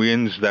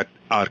ambience that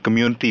our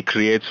community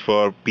creates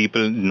for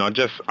people, not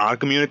just our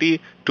community,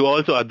 to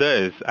also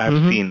others.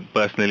 I've seen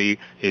personally,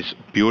 it's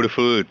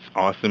beautiful, it's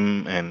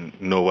awesome, and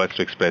no words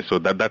to express. So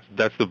that's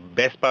the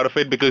best part of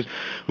it because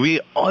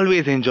we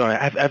always enjoy.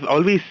 I've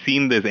always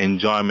seen this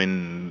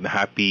enjoyment,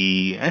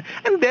 happy, and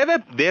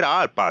there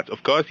are parts.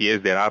 Of course,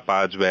 yes, there are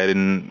parts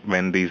wherein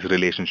when these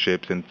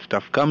relationships and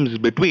stuff comes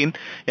between,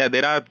 yeah,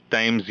 there are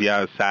times,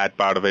 sad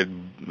part of it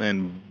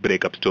and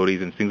breakup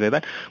stories and things like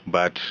that.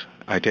 But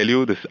I tell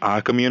you,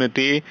 our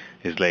community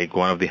is like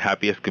one of the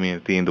happiest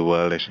community in the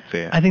world, I should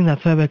say. I think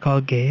that's why we're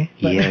called gay.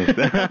 Yes.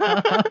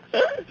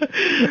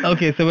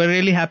 Okay, so we're a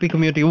really happy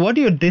community. What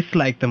do you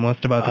dislike the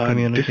most about the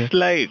community?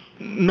 Dislike,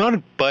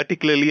 not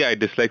particularly I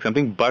dislike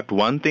something, but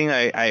one thing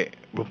I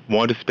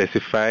want to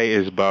specify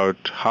is about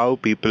how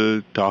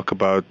people talk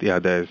about the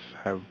others.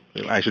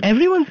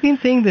 Everyone's been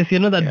saying this,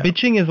 that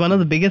bitching is one of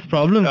the biggest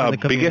problems in the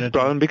community. Biggest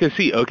problem because,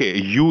 see, okay,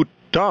 you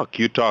talk,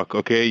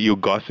 okay, you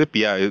gossip,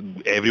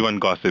 everyone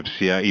gossips,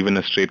 even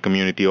a straight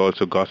community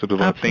also gossips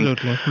about things.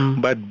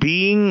 But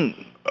being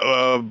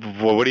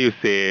what do you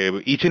say?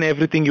 Each and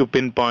everything you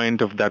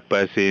pinpoint of that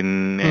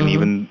person, and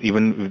even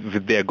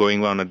if they're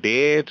going on a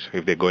date,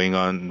 if they're going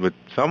on with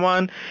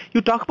someone,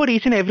 you talk about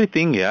each and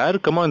everything. Yeah,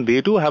 come on,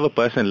 they too have a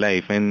personal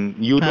life, and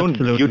you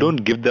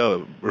don't give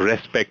the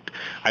respect.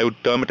 I would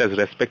term it as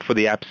respect for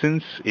the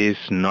absence is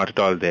not at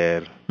all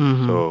there.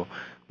 So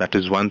that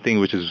is one thing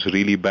which is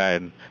really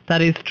bad.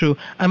 That is true.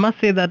 I must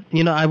say that,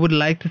 I would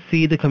like to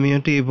see the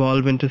community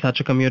evolve into such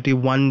a community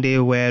one day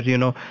where,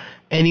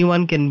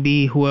 anyone can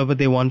be whoever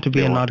they want to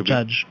be and not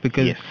judge.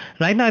 Because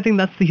right now I think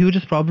that's the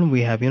hugest problem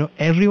we have.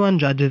 Everyone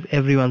judges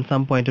everyone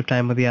some point of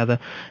time or the other.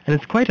 And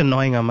it's quite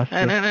annoying, I must say.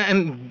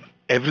 And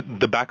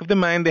the back of the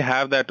mind, they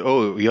have that,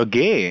 oh, you're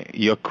gay,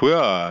 you're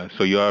queer,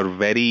 so you're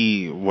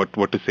very, what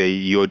to say,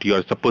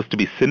 you're supposed to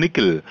be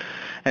cynical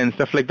and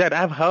stuff like that.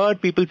 I've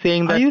heard people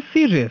saying that. Are you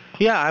serious?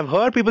 Yeah, I've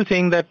heard people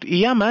saying that,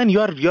 yeah, man,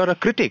 you're a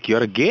critic,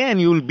 you're a gay,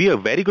 and you'll be a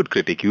very good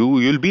critic.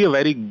 You'll be a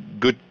very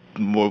good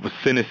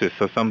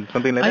cynicist or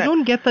something like that. I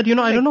don't get that.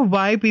 I don't know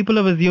why people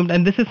have assumed,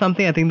 and this is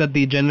something I think that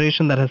the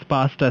generation that has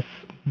passed us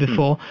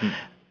before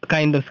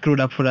kind of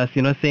screwed up for us,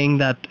 saying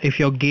that if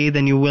you're gay,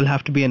 then you will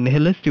have to be a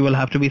nihilist, you will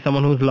have to be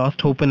someone who's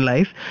lost hope in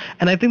life.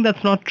 And I think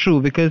that's not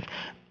true, because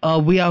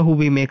we are who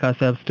we make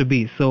ourselves to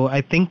be. So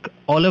I think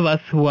all of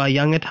us who are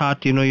young at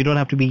heart, you don't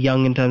have to be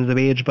young in terms of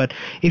age, but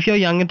if you're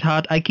young at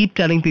heart, I keep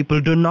telling people,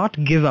 do not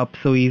give up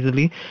so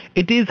easily.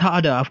 It is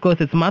harder. Of course,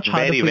 it's much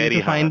harder for you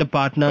to find a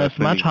partner. Personally. It's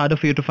much harder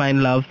for you to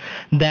find love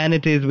than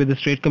it is with the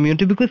straight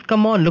community, because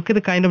come on, look at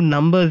the kind of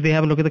numbers they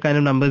have and look at the kind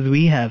of numbers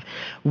we have,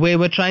 where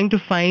we're trying to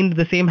find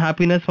the same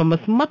happiness from a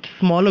much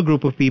smaller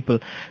group of people.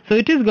 So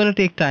it is going to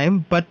take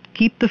time, but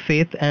keep the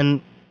faith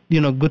and,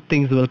 good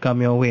things will come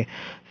your way.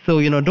 So,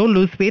 don't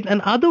lose faith,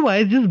 and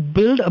otherwise just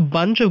build a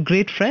bunch of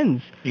great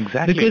friends.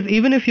 Exactly. Because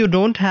even if you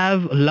don't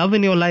have love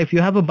in your life,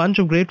 you have a bunch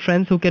of great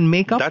friends who can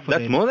make up for it.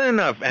 That's more than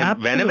enough.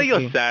 And whenever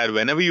you're sad,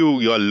 whenever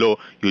you're low,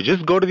 you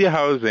just go to their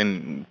house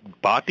and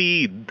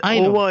party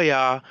over,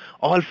 yeah.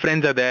 All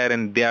friends are there,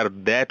 and they are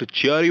there to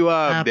cheer you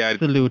up.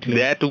 Absolutely.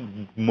 They are there to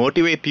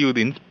motivate you,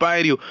 to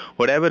inspire you,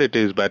 whatever it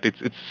is. But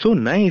it's so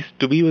nice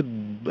to be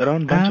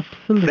around a bunch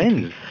of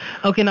friends.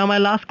 Okay, now my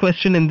last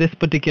question in this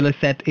particular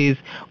set is,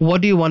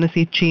 what do you want to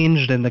see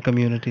changed in the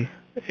community?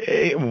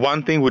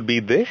 One thing would be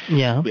this.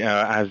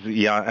 As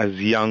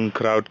young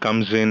crowd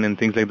comes in and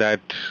things like that,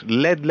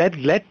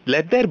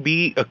 let there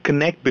be a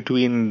connect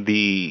between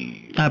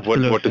the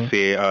what to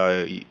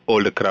say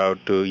older crowd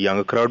to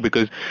younger crowd,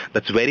 because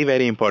that's very,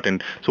 very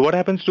important. So what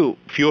happens to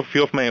few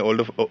of my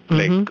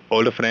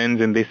older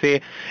friends, and they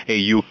say, hey,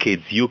 you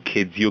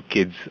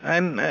kids,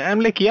 and I'm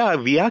like, yeah,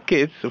 we are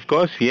kids, of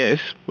course, yes,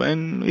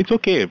 and it's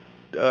okay.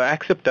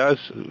 Accept us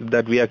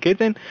that we are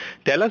kids and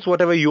tell us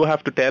whatever you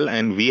have to tell,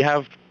 and we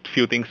have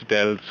few things to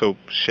tell, so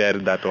share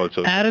that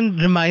also. Aaron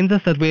reminds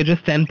us that we're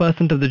just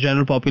 10% of the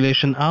general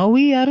population. Are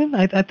we, Aaron?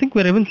 I think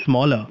we're even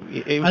smaller.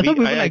 I thought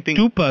we were like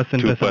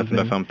 2%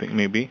 or something,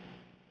 maybe.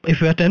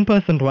 If we're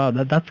 10%, wow,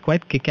 that's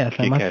quite kick-ass,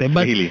 I must say.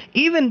 But really.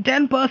 Even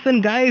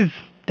 10%, guys,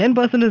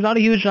 10% is not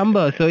a huge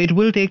number, so it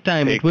will take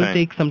time. It will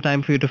take some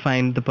time for you to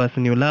find the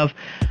person you love.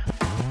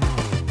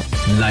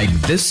 Like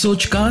this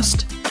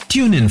Sochcast?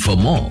 Tune in for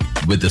more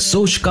with the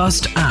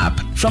Sochcast app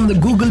from the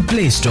Google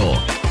Play Store.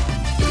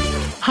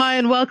 Hi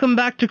and welcome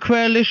back to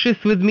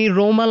Queerlicious with me,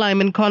 Romal. I'm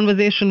in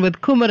conversation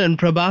with Kumar and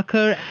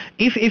Prabhakar.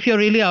 If you're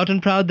really out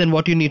and proud, then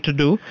what you need to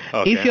do.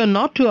 Okay. If you're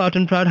not too out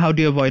and proud, how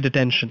do you avoid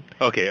attention?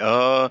 Okay,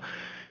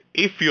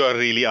 if you are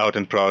really out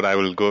and proud,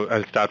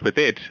 I'll start with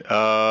it.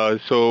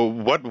 So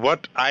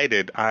what I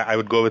did, I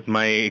would go with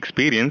my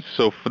experience.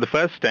 So for the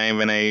first time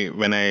when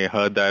I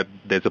heard that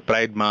there's a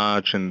Pride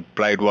March and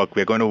Pride Walk,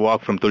 we're going to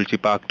walk from Tulsi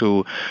Park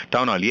to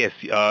Town Hall. Yes,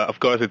 of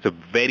course, it's a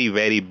very,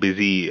 very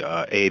busy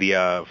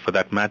area for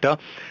that matter.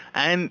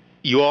 And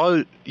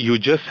you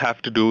just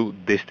have to do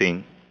this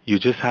thing. You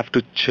just have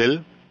to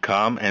chill,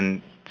 calm,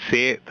 and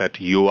say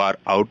that you are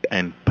out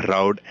and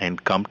proud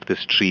and come to the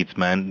streets,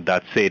 man.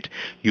 That's it.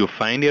 You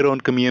find your own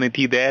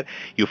community there.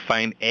 You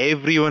find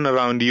everyone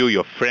around you,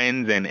 your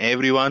friends and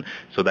everyone,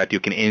 so that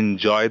you can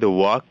enjoy the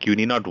walk. You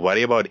need not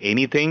worry about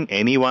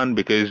anyone,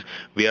 because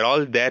we are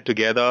all there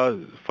together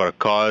for a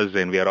cause,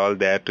 and we are all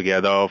there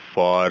together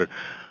for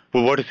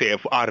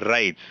our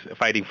rights,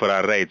 fighting for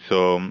our rights.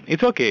 So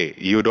it's okay.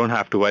 You don't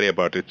have to worry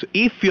about it. So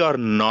if you're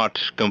not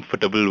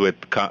comfortable with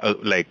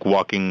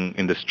walking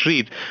in the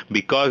streets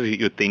because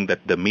you think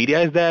that the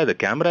media is there, the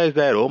camera is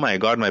there, oh my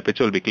God, my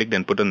picture will be clicked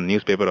and put on the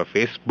newspaper or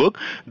Facebook,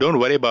 don't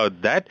worry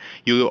about that.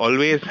 You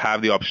always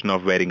have the option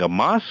of wearing a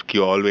mask.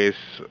 You always,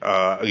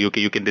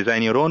 you can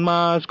design your own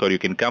mask, or you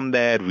can come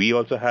there. We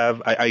also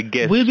have, I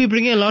guess. We'll be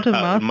bringing a lot of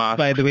masks,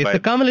 by the way. So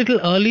come a little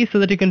early so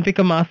that you can pick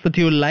a mask that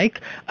you like.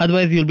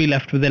 Otherwise, you'll be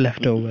left with the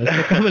leftovers.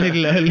 So come a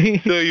little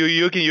early. So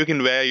you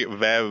can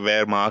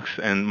wear masks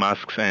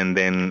and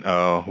then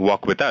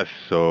walk with us.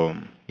 So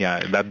yeah,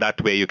 that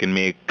way you can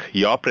make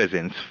your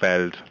presence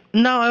felt.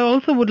 Now, I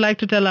also would like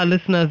to tell our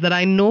listeners that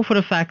I know for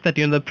a fact that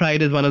the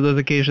Pride is one of those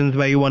occasions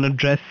where you want to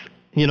dress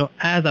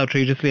as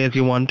outrageously as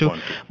you want to.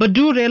 But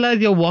do realize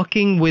you're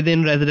walking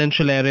within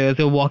residential areas,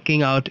 you're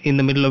walking out in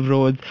the middle of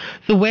roads.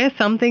 So wear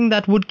something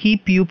that would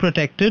keep you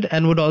protected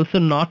and would also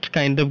not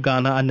kind of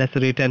garner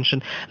unnecessary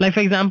attention. Like, for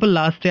example,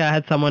 last year I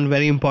had someone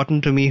very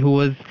important to me who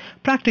was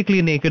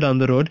practically naked on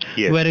the road,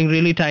 wearing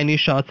really tiny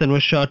shorts and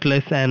was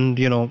shirtless and,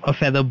 a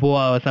feather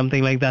boa or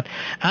something like that.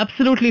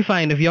 Absolutely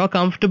fine. If you're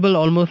comfortable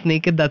almost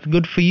naked, that's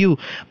good for you.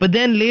 But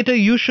then later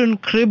you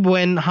shouldn't crib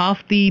when half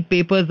the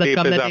papers that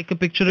come that take a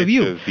picture of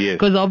you.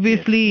 Because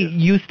obviously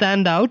you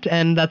stand out,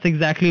 and that's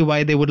exactly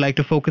why they would like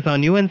to focus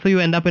on you. And so you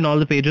end up in all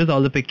the pages,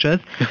 all the pictures,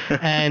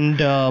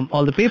 and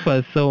all the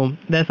papers. So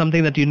there's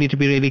something that you need to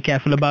be really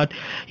careful about.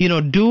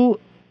 Do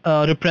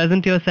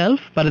represent yourself,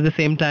 but at the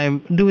same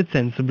time, do it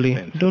sensibly.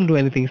 Don't do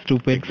anything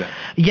stupid.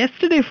 Exactly.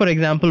 Yesterday, for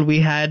example, we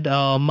had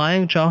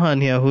Mayank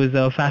Chauhan here, who is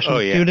a fashion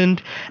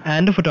student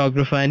and a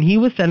photographer, and he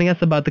was telling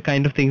us about the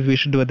kind of things we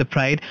should do at the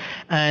Pride.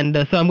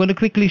 And so I'm going to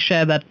quickly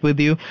share that with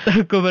you.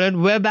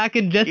 Kumaran, we're back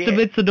in just a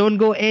bit, so don't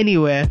go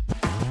anywhere.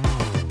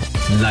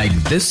 Like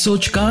this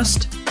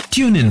Sochcast?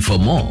 Tune in for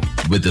more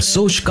with the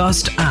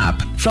Sochcast app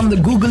from the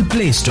Google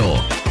Play Store.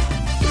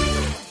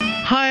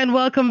 Hi and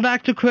welcome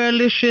back to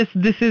Queerlicious.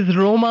 This is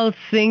Romal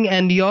Singh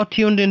and you're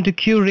tuned into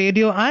Q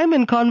Radio. I'm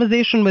in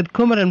conversation with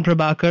Kumaran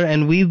Prabhakar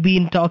and we've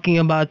been talking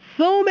about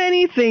so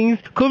many things.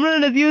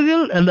 Kumaran,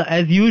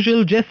 as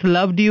usual, just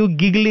loved you,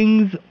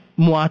 gigglings,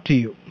 mwah to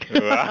you.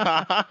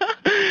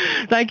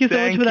 Thank you so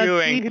much for that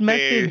sweet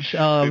message.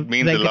 It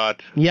means a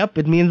lot. Yep,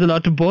 it means a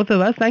lot to both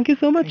of us. Thank you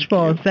so much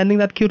for sending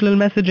that cute little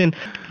message in.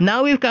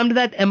 Now we've come to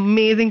that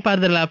amazing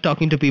part that I love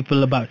talking to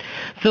people about.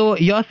 So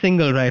you're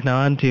single right now,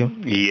 aren't you?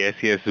 Yes,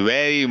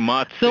 very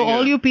much. So single.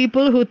 all you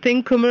people who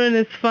think Kumaran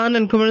is fun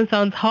and Kumaran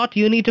sounds hot,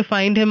 you need to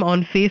find him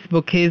on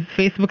Facebook. His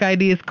Facebook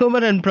ID is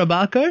Kumaran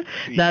Prabhakar.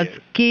 That's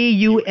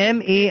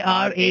KUMARAN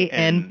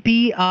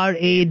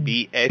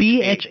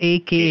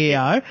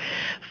PRABHAKAR.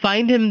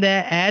 Find him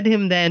there, add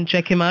him there, and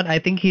check him out. I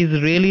think he's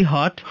really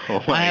hot.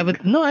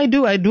 I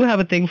do have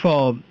a thing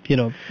for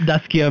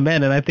duskier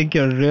men, and I think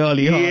you're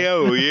really hot.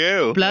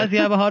 You. Plus, you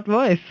have a hot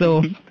voice.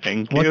 So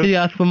Thank you. What could you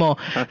ask for more?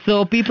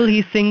 So people,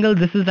 he's single.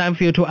 This is time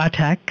for you to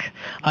attack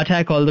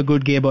all the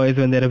good gay boys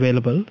when they're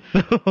available.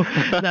 So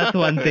that's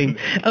one thing.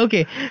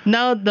 Okay.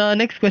 Now the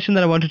next question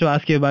that I wanted to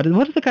ask you about is,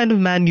 what is the kind of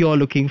man you're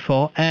looking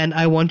for? And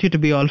I want you to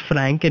be all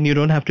frank, and you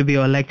don't have to be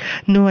all like,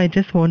 no, I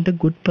just want a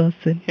good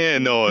person. Yeah,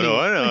 no.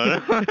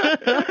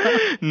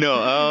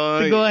 No.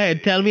 So go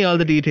ahead. Tell me all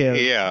the details.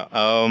 Yeah.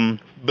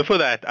 Before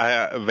that,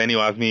 when you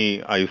asked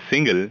me, are you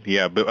single?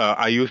 Yeah.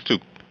 I used to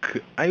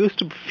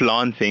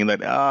flaunt saying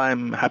that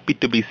I'm happy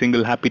to be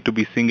single,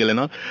 and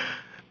all.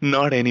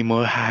 Not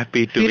anymore.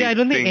 Happy to be single. I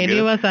don't think any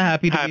of us are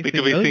happy to be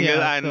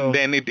single. And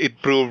then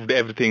it proved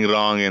everything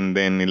wrong, and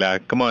then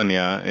like, come on,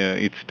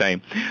 it's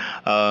time.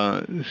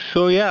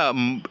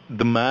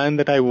 The man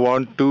that I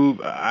want to,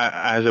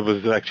 as I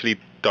was actually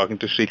talking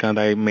to Srikanth,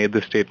 I made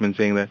the statement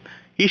saying that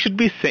he should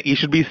be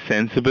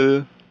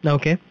sensible.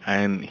 Okay.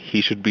 And he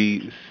should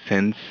be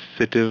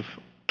sensitive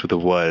to the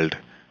world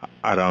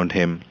around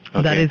him.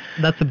 Okay?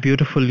 That's a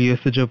beautiful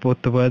usage of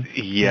both the words.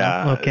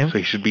 Yeah. Okay. So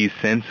he should be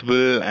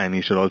sensible, and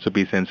he should also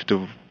be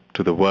sensitive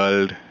to the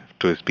world,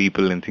 to his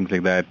people, and things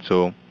like that.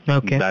 So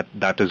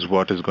that is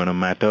what is going to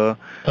matter.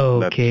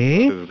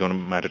 Okay. That is going to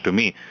matter to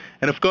me.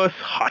 And of course,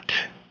 hot.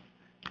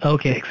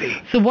 Okay. Sexy.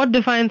 So what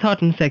defines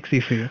hot and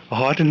sexy for you?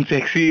 Hot and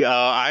sexy,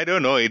 I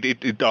don't know.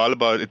 It's all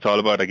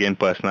about again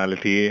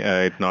personality.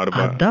 It's not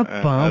about.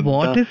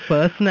 What is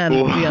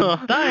personality?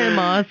 I'm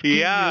asking.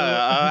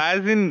 Yeah,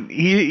 as in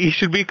he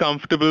should be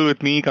comfortable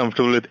with me,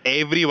 comfortable with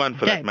everyone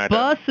for that matter.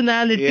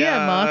 Personality,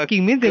 I'm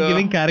asking means you're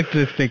giving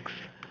characteristics.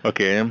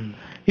 Okay.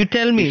 You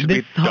tell me,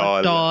 this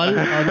tall, or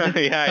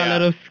this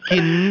color of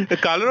skin. The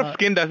color of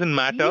skin doesn't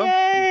matter.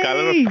 Yay!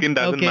 Color of skin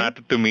doesn't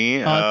matter to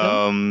me.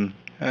 Awesome.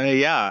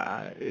 I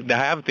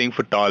have a thing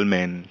for tall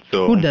men.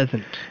 So who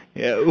doesn't?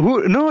 Yeah,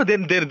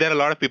 there are a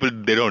lot of people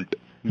they don't.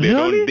 They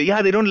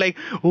don't like.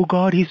 Oh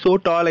God, he's so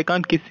tall. I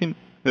can't kiss him.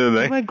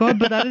 Oh my God,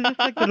 but that is just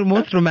like the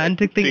most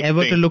romantic thing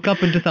ever, to look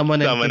up into someone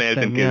else and kiss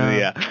them.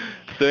 Yeah.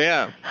 So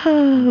yeah.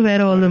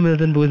 Where are all the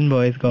Milton Boon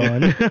boys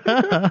gone?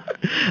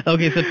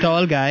 Okay, so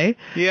tall guy.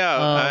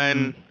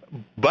 Yeah,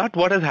 but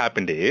what has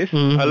happened is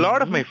a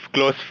lot of my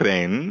close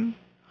friends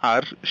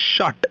are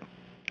short.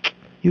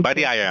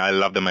 I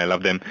love them.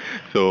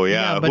 So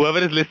whoever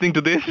is listening to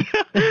this,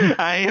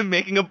 I am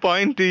making a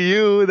point to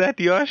you that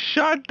you're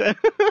short.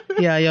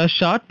 Yeah, you're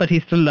short, but he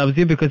still loves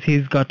you because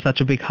he's got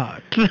such a big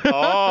heart.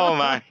 Oh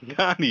my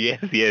God, yes.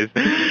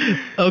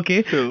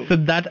 Okay, so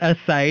that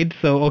aside,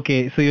 so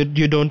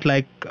you don't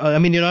like,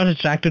 you're not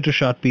attracted to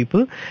short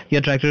people,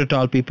 you're attracted to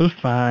tall people,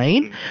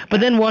 fine.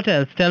 But then what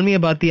else? Tell me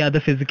about the other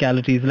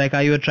physicalities. Like,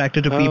 are you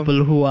attracted to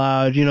people who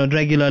are,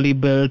 regularly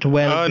built,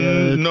 well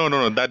built?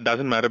 No, that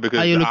doesn't matter because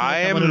are you looking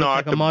at someone who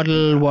looks like a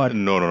model? What?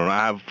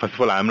 No. First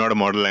of all, I'm not a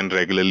model and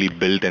regularly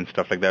built and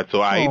stuff like that.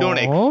 So I don't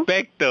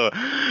expect a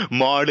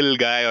model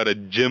guy or a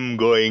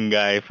gym-going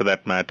guy, for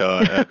that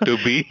matter, to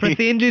be.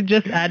 Prasenjit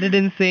just added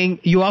in saying,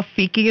 you are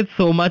faking it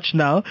so much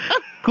now.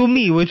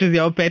 Kumi, which is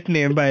your pet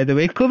name, by the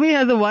way. Kumi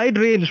has a wide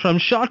range from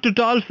short to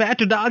tall, fat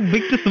to dark,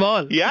 big to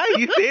small. Yeah,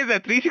 he says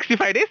that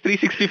 365 days,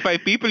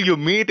 365 people you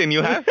meet and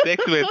you have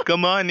sex with.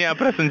 Come on, yeah,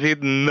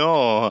 Prasenjit,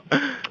 no.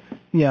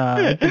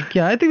 I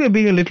think we're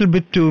being a little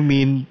bit too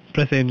mean,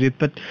 Prasenjit,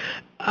 but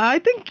I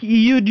think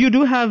you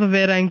do have a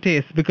varying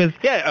taste because...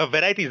 Yeah,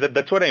 varieties,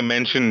 that's what I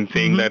mentioned,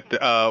 saying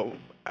that...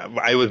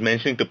 I was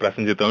mentioning to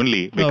Prasenjit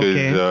only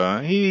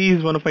because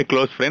he's one of my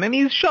close friends and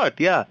he's short.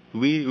 Yeah,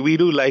 we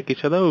do like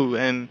each other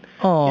and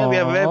we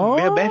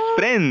are best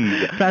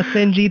friends.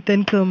 Prasenjit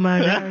and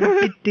Kumar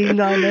sitting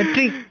on a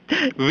tree.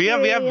 We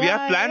have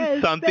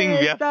planned something.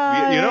 You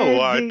know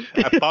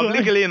what?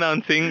 Publicly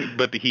announcing,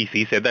 but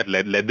he said that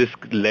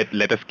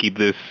let us keep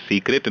this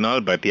secret and all.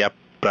 But yeah,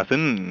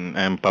 Prasen,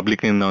 I'm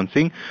publicly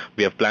announcing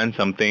we have planned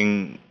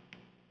something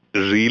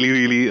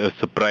really a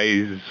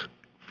surprise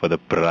for the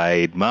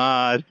Pride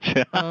March.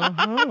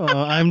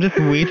 I'm just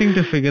waiting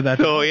to figure that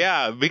out. So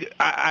yeah,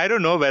 I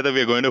don't know whether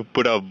we're going to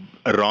put a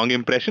wrong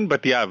impression,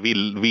 but yeah,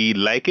 we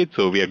like it,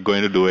 so we are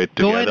going to do it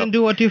together. Go ahead and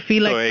do what you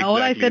feel like. So exactly, all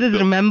I said is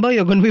remember,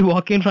 you're going to be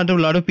walking in front of a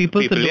lot of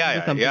people, so don't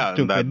do something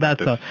stupid.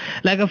 That's all.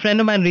 Like a friend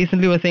of mine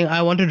recently was saying,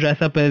 I want to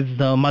dress up as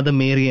Mother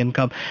Mary and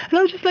come. And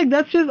I was just like,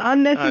 that's just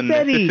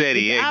unnecessary.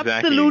 Exactly.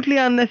 Absolutely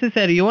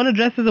unnecessary. You want to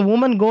dress as a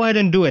woman, go ahead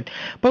and do it.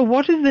 But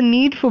what is the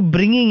need for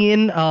bringing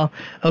in...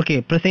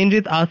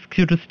 Prasenjit asks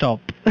you to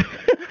stop.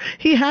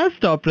 He has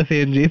stopped,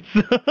 Prasenjit.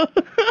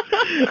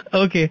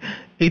 Okay,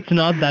 it's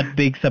not that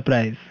big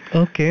surprise.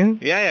 Okay.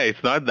 Yeah,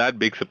 it's not that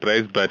big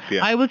surprise, but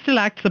yeah. I will still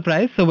act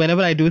surprised, so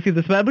whenever I do see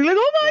this, I'll be like,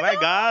 oh my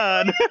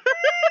God.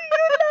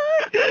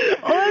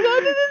 Oh my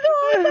God, this is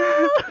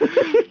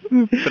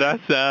awesome.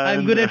 Prasan.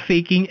 I'm good at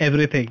faking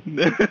everything.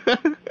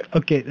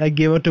 Okay, I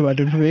gave out too much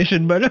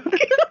information, but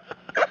okay.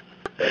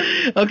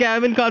 Okay,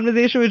 I'm in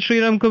conversation with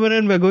Sriram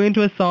Kumaran. We're going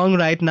to a song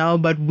right now,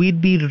 but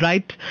we'd be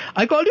right.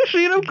 I called you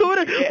Sriram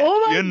Kumaran.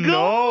 Oh my God. You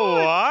know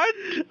what?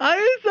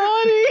 I'm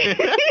sorry.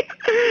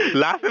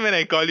 Last time when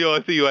I called you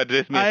also, you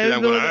addressed me as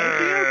Sriram Kumaran.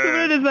 Sriram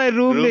Kumaran is my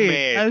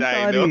roommate. I'm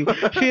sorry.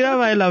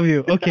 Sriram, I love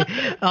you. Okay.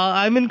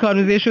 I'm in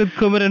conversation with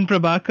Kumaran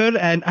Prabhakar,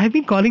 and I've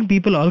been calling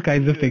people all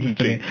kinds of things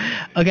today.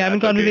 Okay, I'm in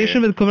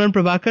conversation with Kumaran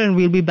Prabhakar, and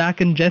we'll be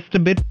back in just a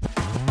bit.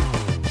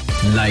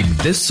 Like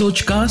this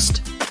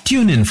Sochcast?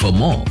 Tune in for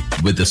more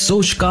with the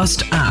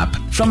Sochcast app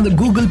from the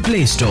Google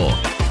Play Store.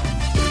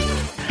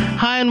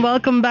 Hi and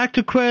welcome back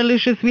to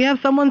Querlicious. We have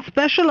someone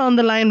special on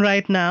the line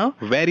right now.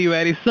 Very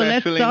special. So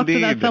let's talk to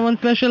that someone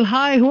special.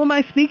 Hi, who am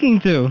I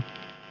speaking to?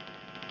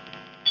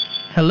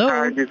 Hello?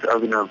 Hi, this is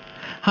Abhinav.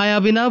 Hi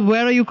Abhinav,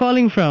 where are you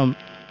calling from?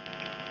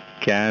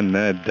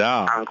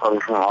 Canada. I'm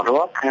calling from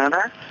Ottawa,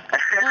 Canada.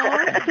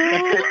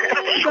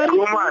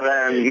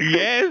 Kumaran.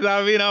 Yes,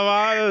 Abhinav,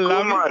 I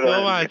love you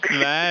so much,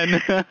 man.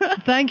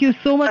 Thank you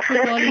so much for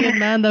calling in,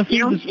 man.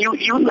 You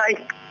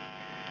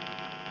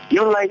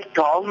like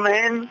tall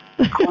men,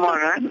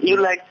 Kumaran. You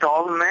like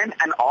tall men,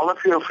 and all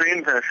of your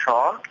friends are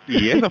short.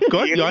 Yes, of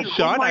course, you're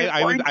short.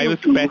 I was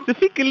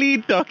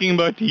specifically talking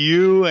about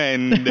you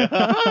and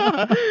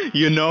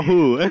you know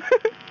who.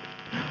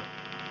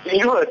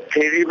 You are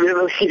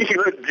terrible.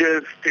 You are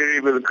just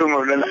terrible,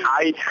 Kumaran.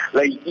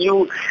 Let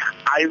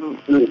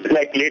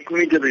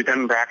me just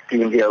return back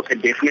to India. Okay,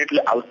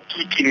 definitely I'll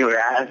kick in your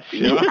ass,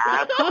 you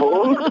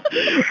asshole.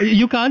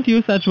 You can't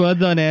use such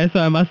words on air, so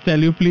I must tell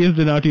you, please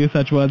do not use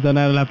such words, and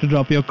I'll have to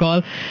drop your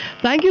call.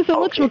 Thank you so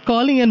much for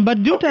calling in,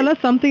 but do tell us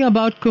something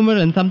about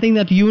Kumaran, something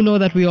that you know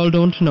that we all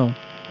don't know.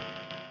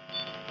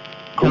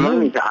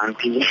 Kumaran is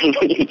auntie.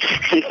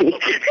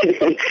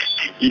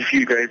 If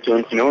you guys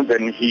don't know,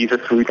 then he's a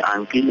sweet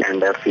auntie,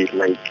 and I feel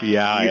like he's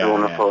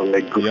one of our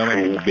good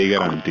friends. My bigger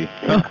auntie.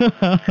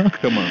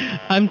 Come on.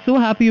 I'm so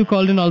happy you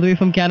called in all the way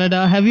from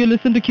Canada. Have you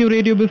listened to Q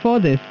Radio before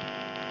this?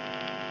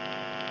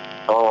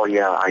 Oh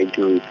yeah, I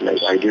do it.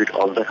 I do it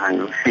all the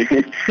time.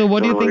 So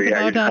what do you think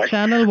about our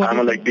channel?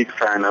 I'm a big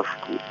fan of.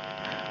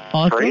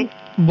 Awesome. Sorry?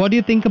 What do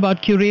you think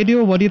about Q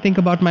Radio? What do you think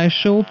about my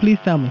show? Please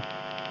tell me.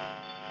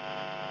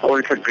 Oh,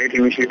 it's a great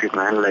initiative,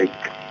 man.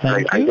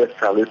 I just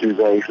salute you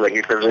guys.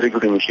 It's a very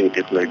good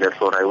initiative. That's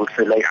what I would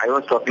say. I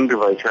was talking to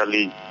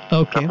Vaishali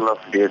a couple of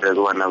days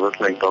ago, and I was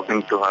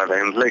talking to her,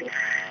 and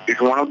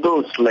it's one of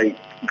those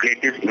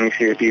greatest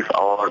initiatives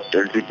our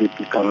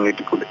LGBT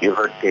community could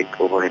ever take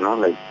over.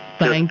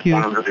 Thank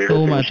you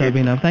so much,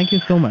 Abhinav. Thank you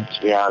so much.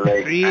 Yeah,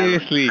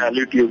 seriously.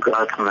 Salute you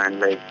guys,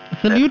 man.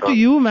 Salute to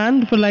you,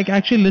 man, for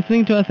actually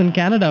listening to us in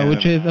Canada,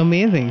 which is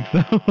amazing.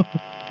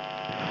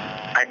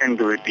 I can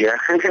do it, yeah.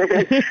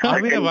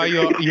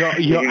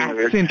 Your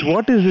accent,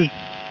 what is it?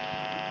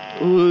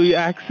 Your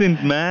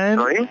accent, man.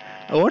 Sorry?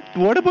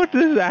 What about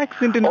this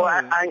accent?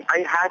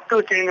 I had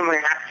to change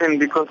my accent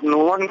because no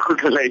one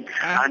could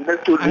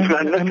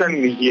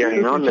understand me here,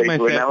 when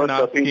I was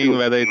talking to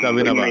whether it's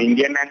my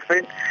Indian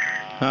accent.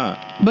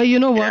 But you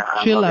know what?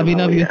 Yeah, Chill,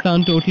 Abhinav, you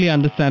sound totally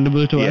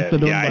understandable to us, so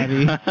don't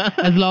worry.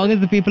 As long as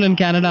the people in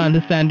Canada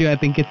understand you, I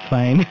think it's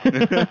fine.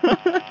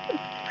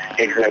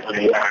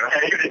 Exactly. Yeah.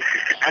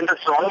 And the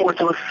song which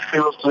he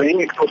was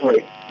playing, it was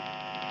like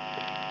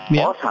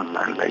awesome,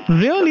 man. Like,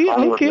 really?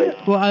 Okay.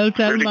 Like, well, I'll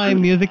tell really my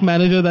cool. music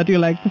manager that you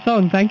like the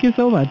song. Thank you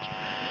so much.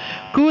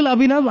 Cool,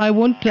 Abhinav. I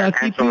won't keep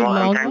you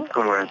long.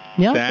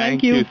 Yeah,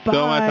 thank you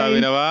so much,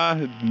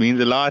 Abhinav. It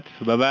means a lot.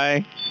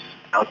 Bye-bye.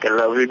 Okay,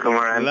 love you,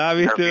 Kumar. Love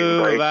you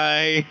too.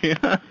 Bye.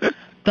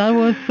 That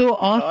was so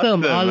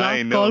awesome. Our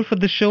last call for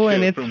the show,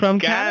 and it's from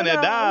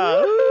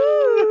Canada.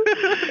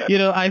 You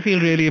know, I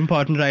feel really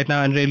important right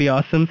now and really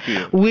awesome.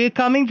 Yeah. We're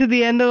coming to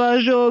the end of our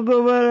show,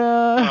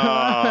 Kumar.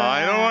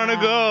 I don't want to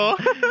go.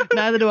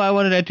 Neither do I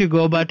want to let you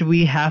go, but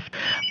we have.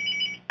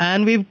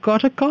 And we've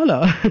got a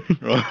caller.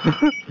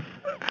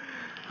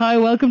 Hi,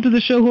 welcome to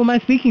the show. Who am I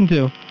speaking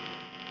to?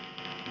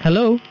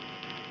 Hello?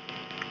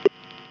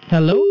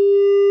 Hello?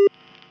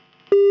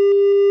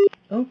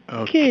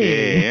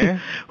 Okay.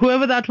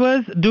 Whoever that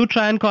was, do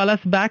try and call us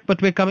back,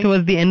 but we're coming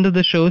towards the end of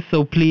the show,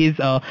 so please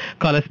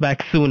call us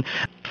back soon.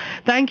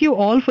 Thank you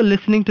all for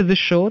listening to the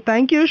show.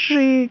 Thank you,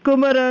 Shri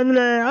Kumaran.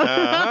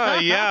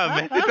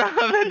 Yeah, mess it up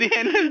at the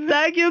end.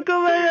 Thank you,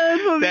 Kumaran,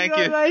 for Thank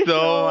being you on my so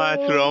show. much,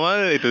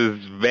 Romal. It was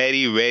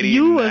very, very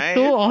You nice.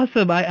 were so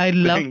awesome. I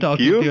love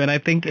talking to you, and I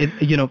think,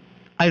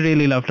 I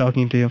really love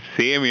talking to you.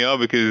 Same here,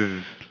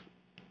 because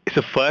it's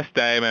the first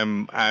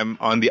time I'm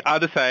on the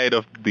other side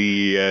of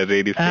the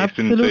radio station.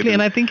 Absolutely, so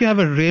and I think you have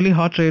a really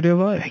hot radio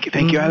voice.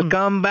 Thank you. I'll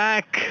come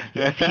back.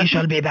 Yes, he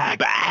shall be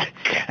back.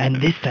 And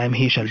this time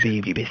he shall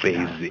be busy.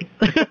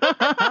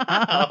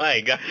 Oh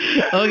my God.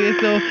 Okay,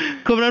 so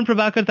Kumaran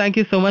Prabhakar, thank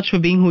you so much for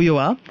being who you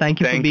are. Thank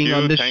you for being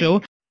on the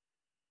show.